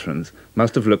War veterans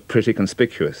must have looked pretty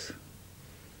conspicuous.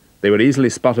 They were easily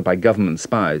spotted by government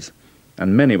spies,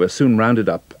 and many were soon rounded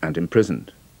up and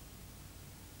imprisoned.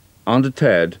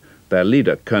 Undeterred, their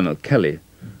leader, Colonel Kelly,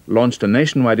 launched a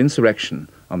nationwide insurrection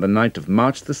on the night of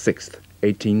March the 6th,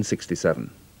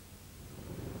 1867.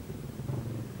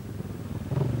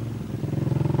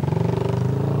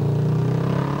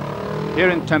 Here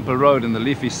in Temple Road in the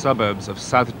leafy suburbs of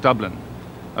South Dublin,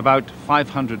 about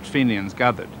 500 Fenians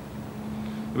gathered.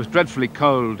 It was dreadfully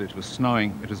cold, it was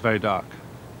snowing, it was very dark.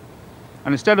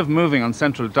 And instead of moving on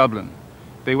central Dublin,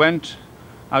 they went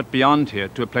out beyond here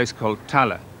to a place called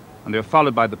Tala, and they were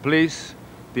followed by the police.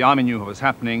 The army knew what was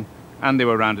happening, and they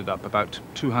were rounded up. About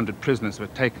 200 prisoners were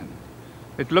taken.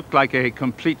 It looked like a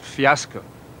complete fiasco.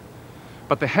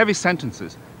 But the heavy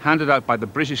sentences handed out by the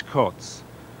British courts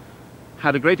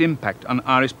had a great impact on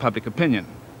Irish public opinion.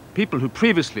 People who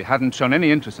previously hadn't shown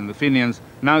any interest in the Fenians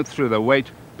now threw their weight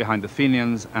behind the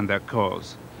Fenians and their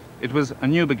cause. It was a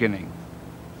new beginning.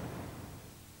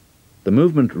 The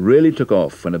movement really took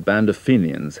off when a band of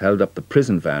Fenians held up the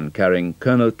prison van carrying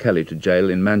Colonel Kelly to jail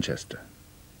in Manchester.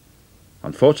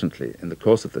 Unfortunately, in the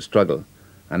course of the struggle,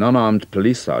 an unarmed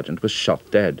police sergeant was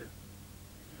shot dead.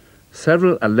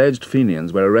 Several alleged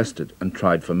Fenians were arrested and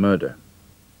tried for murder.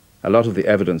 A lot of the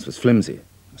evidence was flimsy,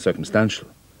 circumstantial,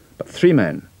 but 3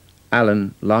 men,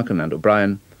 Allen, Larkin and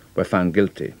O'Brien, were found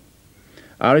guilty.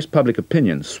 Irish public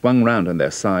opinion swung round on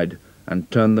their side and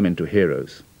turned them into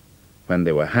heroes. When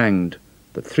they were hanged,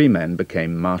 the three men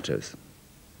became martyrs.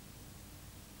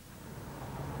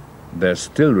 They're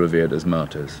still revered as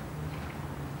martyrs.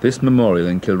 This memorial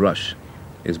in Kilrush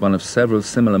is one of several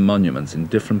similar monuments in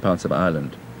different parts of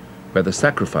Ireland, where the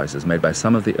sacrifices made by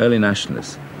some of the early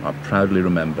nationalists are proudly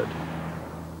remembered.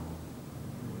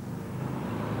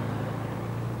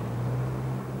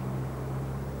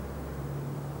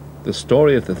 The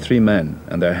story of the three men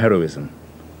and their heroism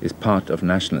is part of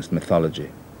nationalist mythology.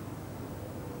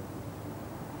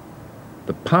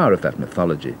 The power of that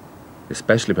mythology,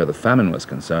 especially where the famine was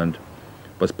concerned,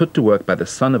 was put to work by the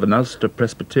son of an Ulster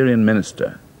Presbyterian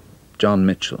minister, John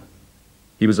Mitchell.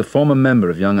 He was a former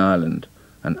member of Young Ireland,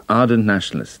 an ardent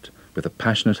nationalist with a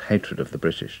passionate hatred of the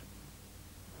British.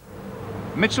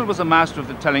 Mitchell was a master of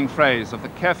the telling phrase, of the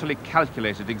carefully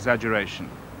calculated exaggeration.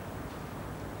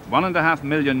 1.5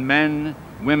 million men,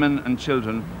 women and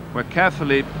children were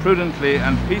carefully, prudently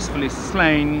and peacefully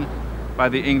slain by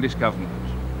the English government.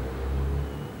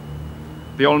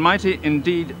 The Almighty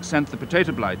indeed sent the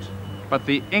potato blight, but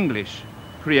the English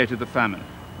created the famine.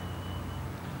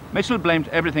 Mitchell blamed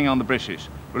everything on the British,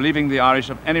 relieving the Irish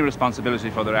of any responsibility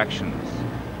for their actions.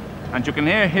 And you can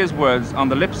hear his words on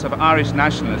the lips of Irish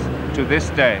nationalists to this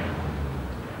day.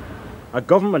 A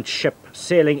government ship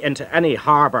sailing into any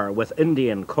harbour with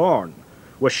Indian corn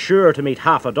was sure to meet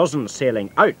half a dozen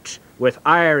sailing out with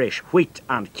Irish wheat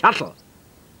and cattle.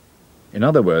 In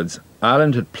other words,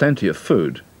 Ireland had plenty of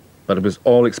food, but it was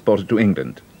all exported to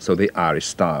England, so the Irish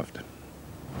starved.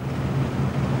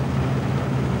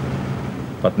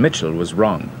 But Mitchell was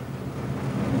wrong.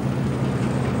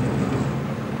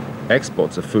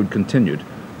 Exports of food continued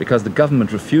because the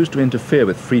government refused to interfere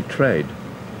with free trade.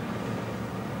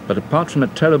 But apart from a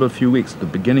terrible few weeks at the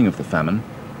beginning of the famine,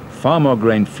 far more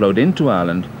grain flowed into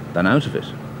Ireland than out of it.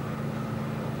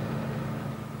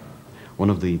 One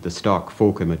of the stock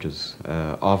folk images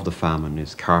of the famine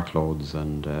is cartloads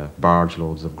and barge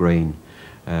loads of grain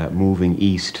moving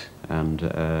east, and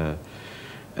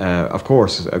of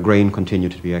course grain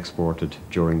continued to be exported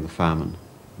during the famine,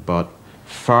 but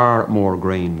far more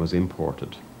grain was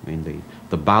imported. I mean,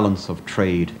 the balance of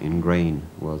trade in grain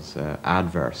was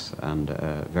adverse, and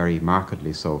very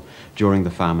markedly so during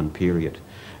the famine period.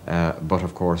 But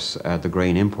of course, the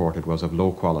grain imported was of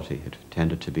low quality. It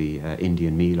tended to be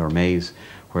Indian meal or maize,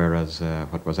 whereas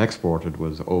what was exported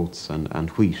was oats and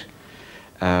wheat.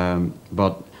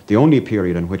 But the only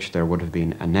period in which there would have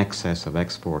been an excess of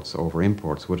exports over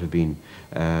imports would have been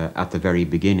at the very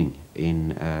beginning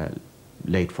in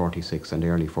late 46 and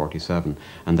early 47,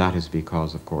 and that is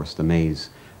because, of course, the maize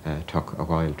took a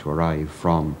while to arrive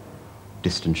from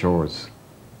distant shores.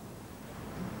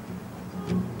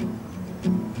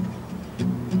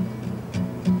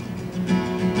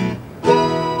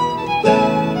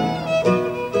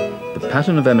 The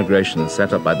pattern of emigration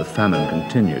set up by the famine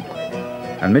continued,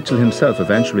 and Mitchell himself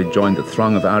eventually joined the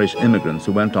throng of Irish immigrants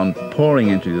who went on pouring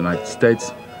into the United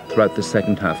States throughout the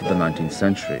second half of the 19th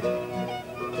century.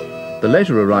 The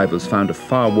later arrivals found a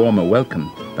far warmer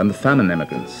welcome than the famine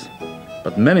emigrants,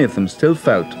 but many of them still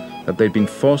felt that they'd been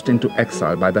forced into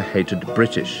exile by the hated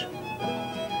British,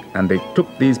 and they took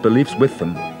these beliefs with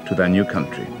them to their new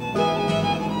country.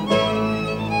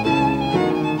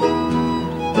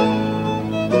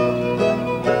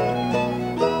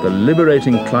 The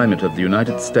liberating climate of the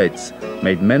United States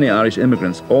made many Irish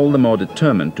immigrants all the more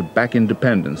determined to back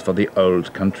independence for the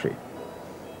old country.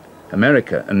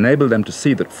 America enabled them to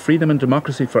see that freedom and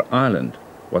democracy for Ireland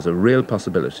was a real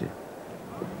possibility.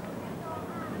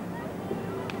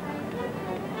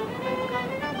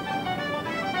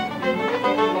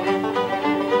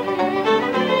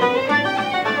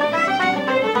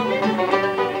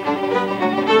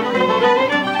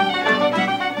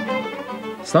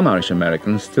 Some Irish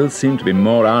Americans still seem to be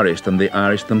more Irish than the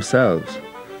Irish themselves,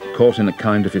 caught in a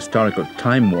kind of historical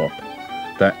time warp,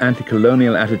 their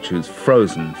anti-colonial attitudes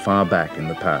frozen far back in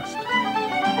the past.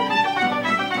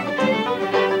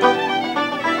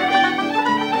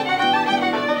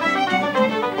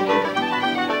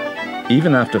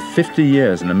 Even after 50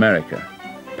 years in America,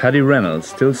 Paddy Reynolds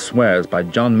still swears by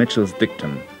John Mitchell's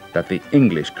dictum that the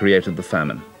English created the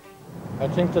famine. I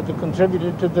think that they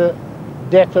contributed to the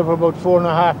death of about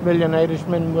 4.5 million Irish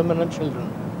men, women and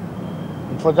children.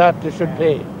 And for that they should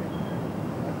pay.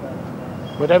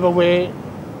 Whatever way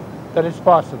that it's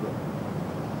possible.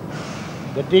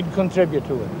 They did contribute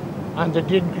to it, and they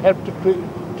did help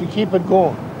to keep it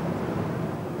going.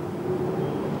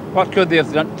 What could they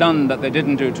have done that they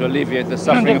didn't do to alleviate the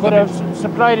suffering of the people? They could have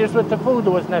supplied us with the food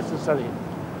that was necessary.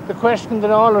 The question that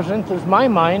always enters my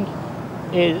mind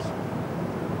is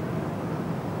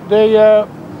the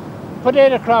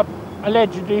potato crop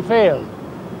allegedly failed.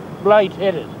 blight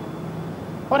hit it.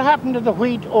 What happened to the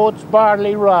wheat, oats,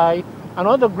 barley, rye, and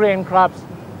other grain crops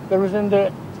that was in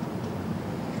the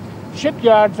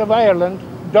shipyards of Ireland,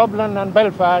 Dublin and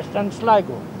Belfast and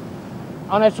Sligo,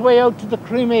 on its way out to the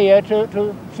Crimea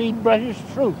to feed British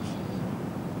troops,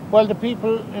 while the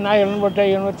people in Ireland were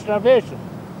dying with starvation?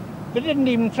 They didn't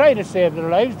even try to save their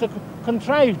lives, they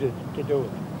contrived it to do it.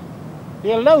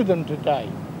 They allowed them to die.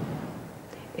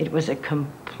 It was a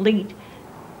complete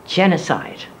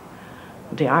genocide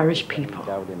of the Irish people.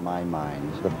 Doubt in my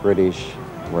mind, the British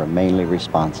were mainly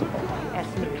responsible.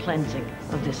 Ethnic cleansing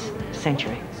of this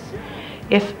century.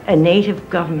 If a native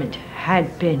government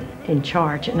had been in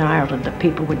charge in Ireland, the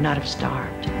people would not have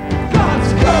starved.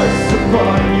 God's curse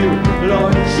upon you,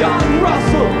 Lord John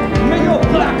Russell. May your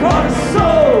black heart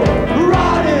soul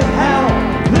rot in hell.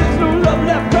 There's no love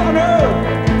left on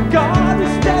earth. God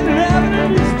is standing heaven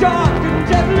in these dark and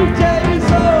deadly days.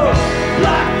 Oh,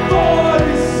 Black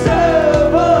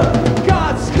 47.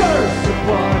 God's curse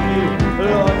upon you,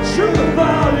 Lord True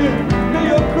Valiant. May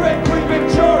your great Queen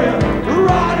Victoria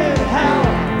rot in hell.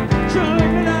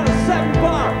 Children out of 7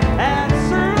 bar and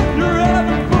surrender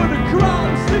heaven for the crown.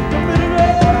 Stick them in an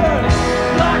air.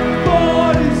 Black 47.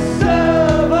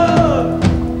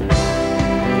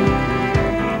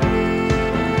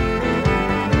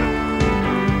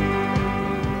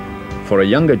 For a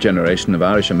younger generation of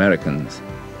Irish Americans,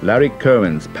 Larry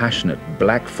Kerwin's passionate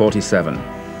Black 47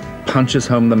 punches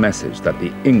home the message that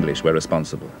the English were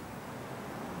responsible.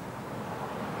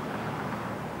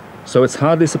 So it's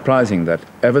hardly surprising that,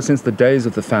 ever since the days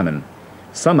of the famine,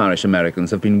 some Irish Americans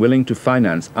have been willing to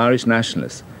finance Irish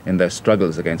nationalists in their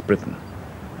struggles against Britain.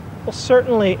 Well,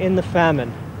 certainly in the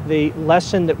famine, the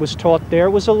lesson that was taught there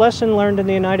was a lesson learned in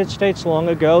the United States long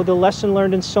ago, the lesson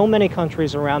learned in so many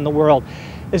countries around the world,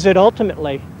 is that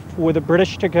ultimately, for the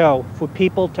British to go, for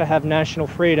people to have national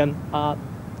freedom,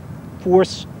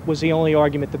 force was the only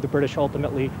argument that the British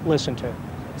ultimately listened to.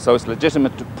 So it's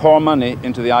legitimate to pour money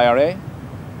into the IRA?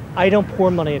 I don't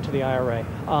pour money into the IRA.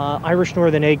 Irish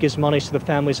Northern Aid gives money to the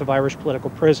families of Irish political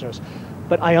prisoners.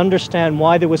 But I understand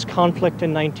why there was conflict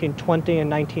in 1920 and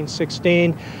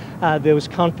 1916. There was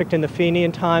conflict in the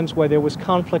Fenian times, where there was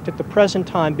conflict at the present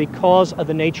time because of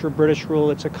the nature of British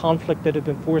rule. It's a conflict that had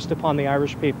been forced upon the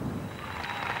Irish people.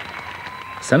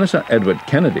 Senator Edward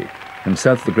Kennedy,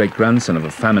 himself the great-grandson of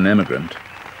a famine emigrant,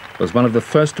 was one of the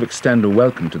first to extend a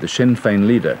welcome to the Sinn Féin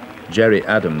leader, Gerry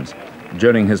Adams,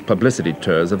 during his publicity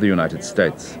tours of the United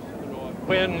States.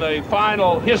 When the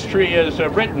final history is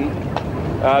written,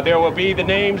 there will be the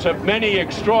names of many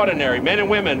extraordinary men and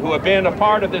women who have been a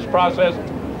part of this process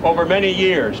over many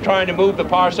years, trying to move the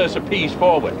process of peace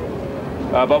forward.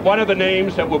 But one of the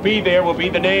names that will be there will be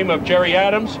the name of Gerry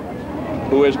Adams,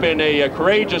 who has been a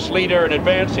courageous leader in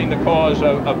advancing the cause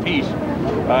of peace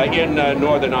in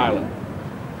Northern Ireland.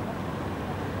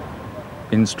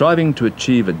 In striving to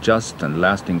achieve a just and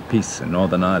lasting peace in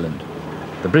Northern Ireland,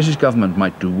 the British government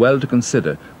might do well to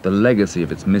consider the legacy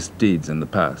of its misdeeds in the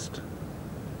past.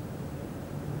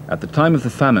 At the time of the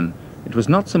famine, it was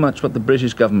not so much what the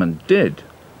British government did,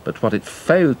 but what it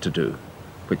failed to do,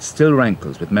 which still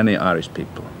rankles with many Irish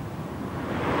people.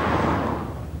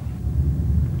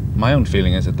 My own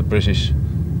feeling is that the British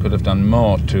could have done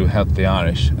more to help the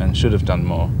Irish and should have done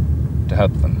more to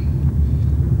help them.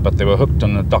 But they were hooked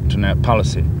on a doctrinaire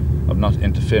policy of not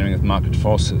interfering with market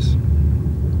forces.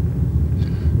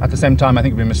 At the same time, I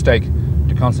think it would be a mistake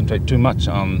to concentrate too much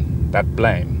on that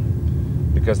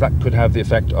blame, because that could have the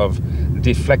effect of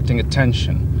deflecting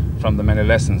attention from the many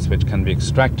lessons which can be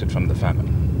extracted from the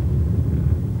famine.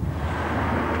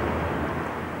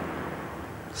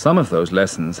 Some of those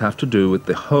lessons have to do with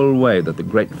the whole way that the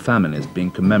Great Famine is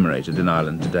being commemorated in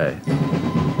Ireland today.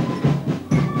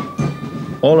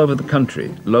 All over the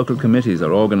country, local committees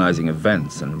are organising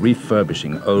events and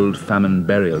refurbishing old famine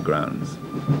burial grounds.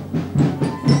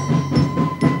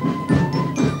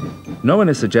 No one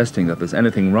is suggesting that there's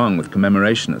anything wrong with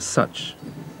commemoration as such,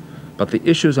 but the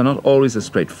issues are not always as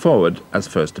straightforward as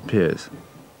first appears.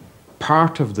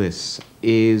 Part of this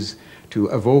is to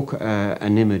evoke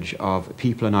an image of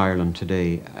people in Ireland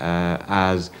today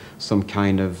as some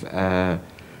kind of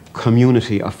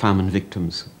community of famine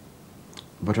victims.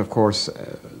 But of course,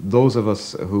 those of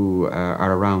us who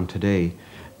are around today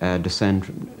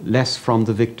descend less from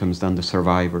the victims than the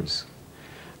survivors.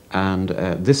 And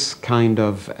this kind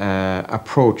of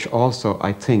approach also,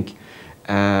 I think,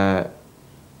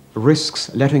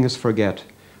 risks letting us forget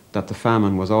that the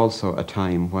famine was also a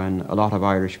time when a lot of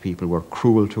Irish people were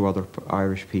cruel to other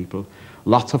Irish people.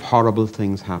 Lots of horrible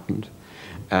things happened.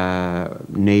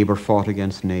 Neighbour fought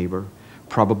against neighbour.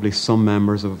 Probably some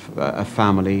members of a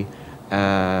family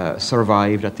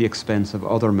survived at the expense of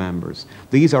other members.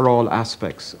 These are all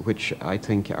aspects which I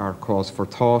think are cause for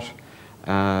thought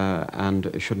and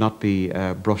should not be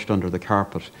brushed under the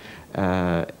carpet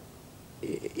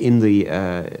in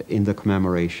the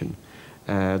commemoration.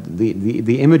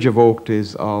 The image evoked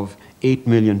is of 8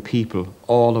 million people,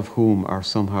 all of whom are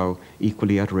somehow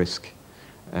equally at risk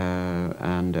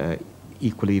and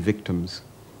equally victims.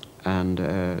 And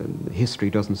history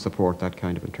doesn't support that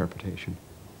kind of interpretation.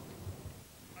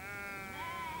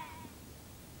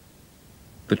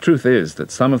 The truth is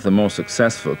that some of the more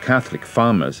successful Catholic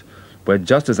farmers were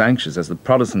just as anxious as the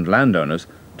Protestant landowners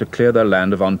to clear their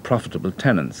land of unprofitable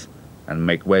tenants and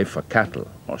make way for cattle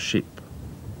or sheep.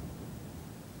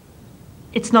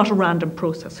 It's not a random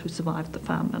process who survived the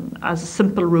famine. As a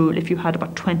simple rule, if you had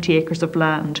about 20 acres of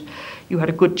land, you had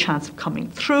a good chance of coming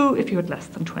through. If you had less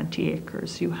than 20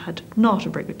 acres, you had not a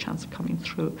very good chance of coming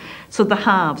through. So the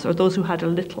haves, or those who had a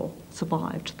little,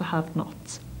 survived. The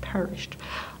have-nots perished.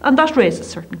 And that raises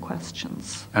certain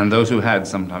questions. And those who had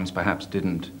sometimes perhaps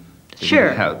didn't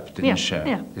help, didn't share.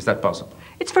 Yeah. Is that possible?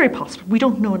 It's very possible. We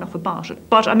don't know enough about it.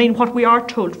 But, I mean, what we are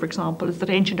told, for example, is that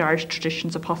ancient Irish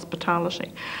traditions of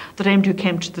hospitality, that anybody who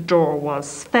came to the door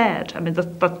was fed. I mean,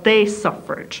 that they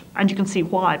suffered. And you can see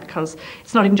why, because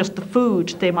it's not even just the food.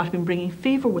 They might have been bringing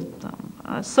fever with them.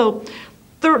 So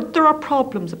there are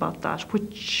problems about that,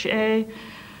 which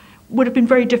would have been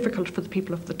very difficult for the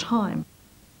people of the time.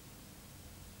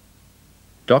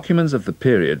 Documents of the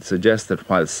period suggest that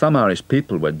while some Irish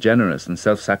people were generous and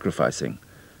self-sacrificing,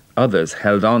 others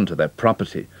held on to their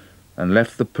property and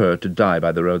left the poor to die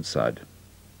by the roadside.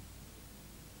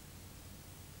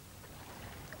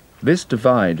 This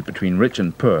divide between rich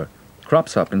and poor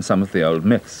crops up in some of the old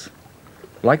myths,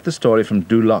 like the story from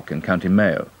Duloc in County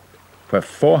Mayo, where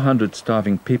 400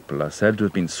 starving people are said to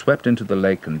have been swept into the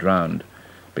lake and drowned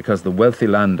because the wealthy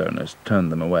landowners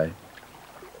turned them away.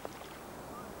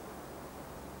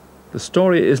 The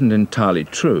story isn't entirely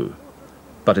true,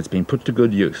 but it's been put to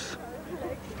good use.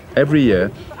 Every year,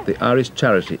 the Irish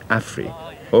charity AFRI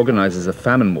organises a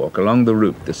famine walk along the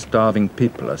route the starving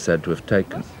people are said to have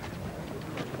taken.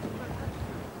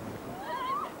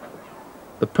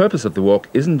 The purpose of the walk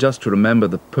isn't just to remember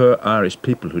the poor Irish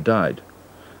people who died,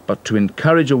 but to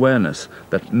encourage awareness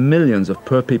that millions of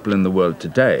poor people in the world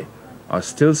today are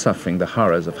still suffering the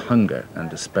horrors of hunger and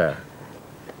despair.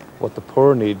 What the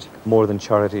poor need more than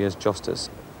charity is justice.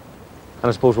 And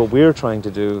I suppose what we're trying to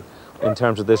do in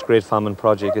terms of this Great Famine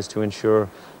project is to ensure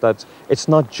that it's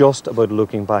not just about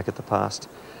looking back at the past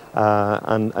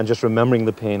and just remembering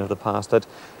the pain of the past, that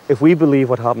if we believe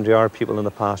what happened to our people in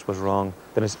the past was wrong,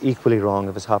 then it's equally wrong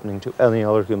if it's happening to any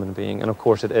other human being, and of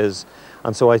course it is.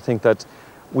 And so I think that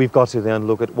we've got to then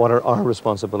look at what are our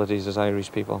responsibilities as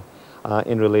Irish people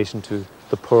in relation to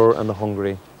the poor and the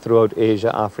hungry throughout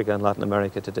Asia, Africa and Latin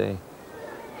America today.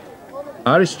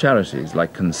 Irish charities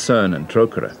like Concern and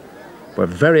Trócaire were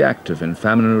very active in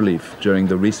famine relief during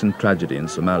the recent tragedy in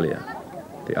Somalia.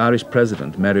 The Irish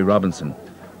President, Mary Robinson,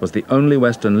 was the only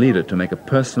Western leader to make a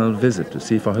personal visit to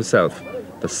see for herself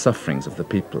the sufferings of the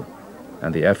people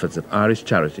and the efforts of Irish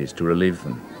charities to relieve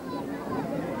them.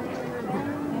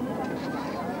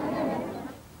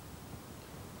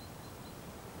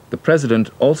 The President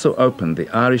also opened the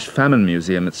Irish Famine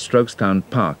Museum at Strokestown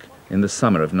Park in the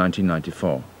summer of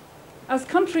 1994. As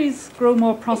countries grow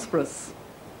more prosperous,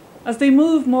 as they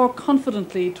move more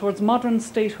confidently towards modern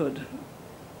statehood,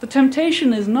 the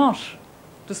temptation is not,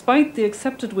 despite the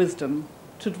accepted wisdom,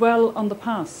 to dwell on the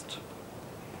past,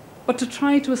 but to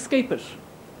try to escape it,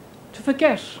 to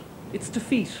forget its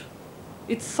defeat,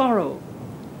 its sorrow,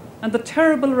 and the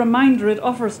terrible reminder it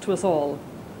offers to us all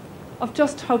of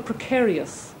just how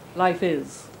precarious life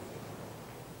is.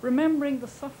 Remembering the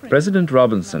suffering. President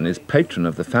Robinson is patron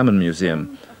of the Famine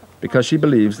Museum because she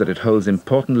believes that it holds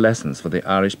important lessons for the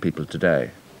Irish people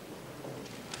today.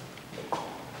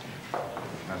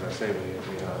 As I say, we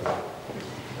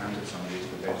planted some of these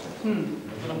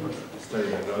potatoes. Study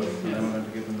their growth, and then we're going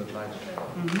to give them the pledge.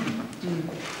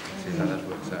 See how that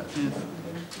works out.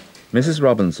 Mrs.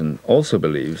 Robinson also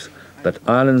believes that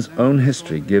Ireland's own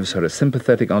history gives her a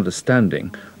sympathetic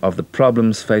understanding of the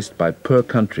problems faced by poor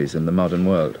countries in the modern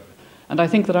world. And I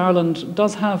think that Ireland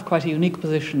does have quite a unique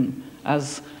position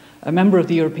as a member of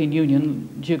the European Union,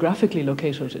 geographically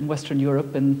located in Western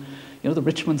Europe, in the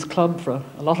Richmond's Club for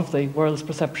a lot of the world's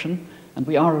perception, and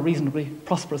we are a reasonably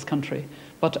prosperous country.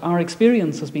 But our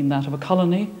experience has been that of a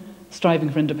colony striving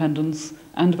for independence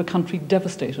and of a country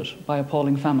devastated by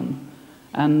appalling famine.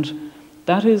 And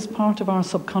that is part of our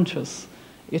subconscious.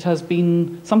 It has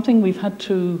been something we've had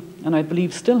to, and I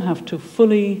believe still have to,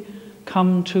 fully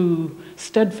come to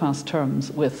steadfast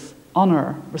terms with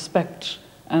honour, respect,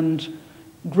 and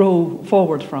grow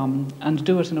forward from, and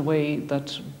do it in a way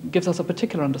that gives us a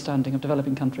particular understanding of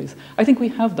developing countries. I think we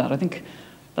have that. I think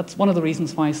that's one of the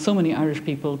reasons why so many Irish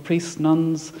people, priests,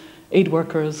 nuns, aid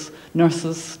workers,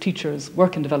 nurses, teachers,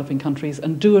 work in developing countries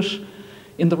and do it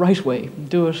in the right way,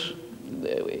 do it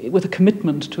with a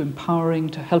commitment to empowering,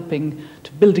 to helping,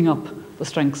 to building up the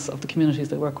strengths of the communities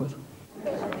they work with.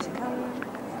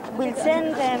 We'll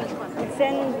send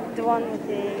the one with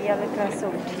the yellow cross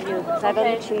over to you, because I don't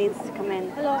think she needs to come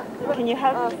in. Can you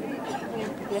help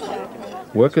lift her?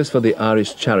 Workers for the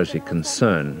Irish charity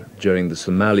Concern during the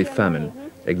Somali famine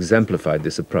exemplified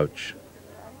this approach.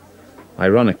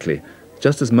 Ironically,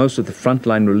 just as most of the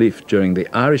frontline relief during the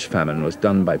Irish famine was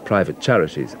done by private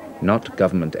charities, not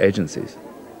government agencies,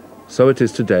 so it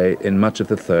is today in much of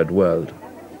the Third World.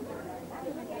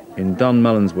 In Don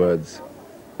Mullen's words,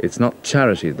 it's not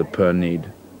charity the poor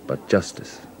need, but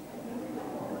justice.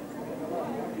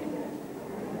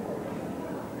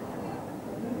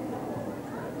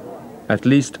 At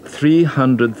least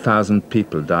 300,000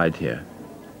 people died here,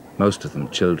 most of them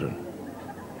children.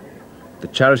 The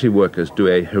charity workers do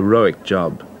a heroic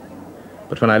job,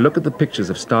 but when I look at the pictures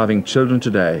of starving children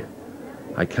today,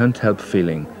 I can't help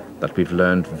feeling that we've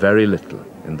learned very little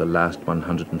in the last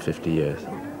 150 years.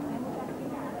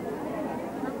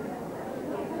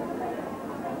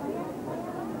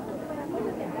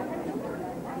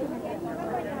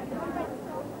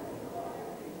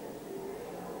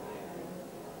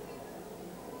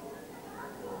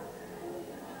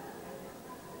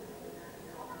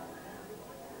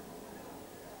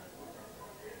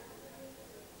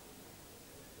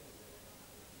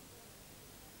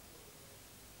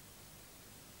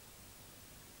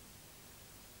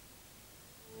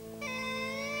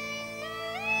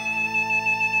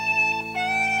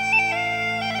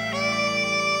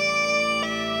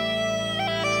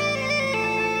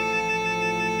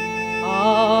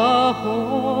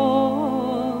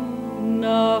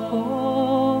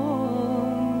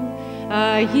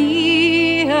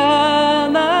 Ahi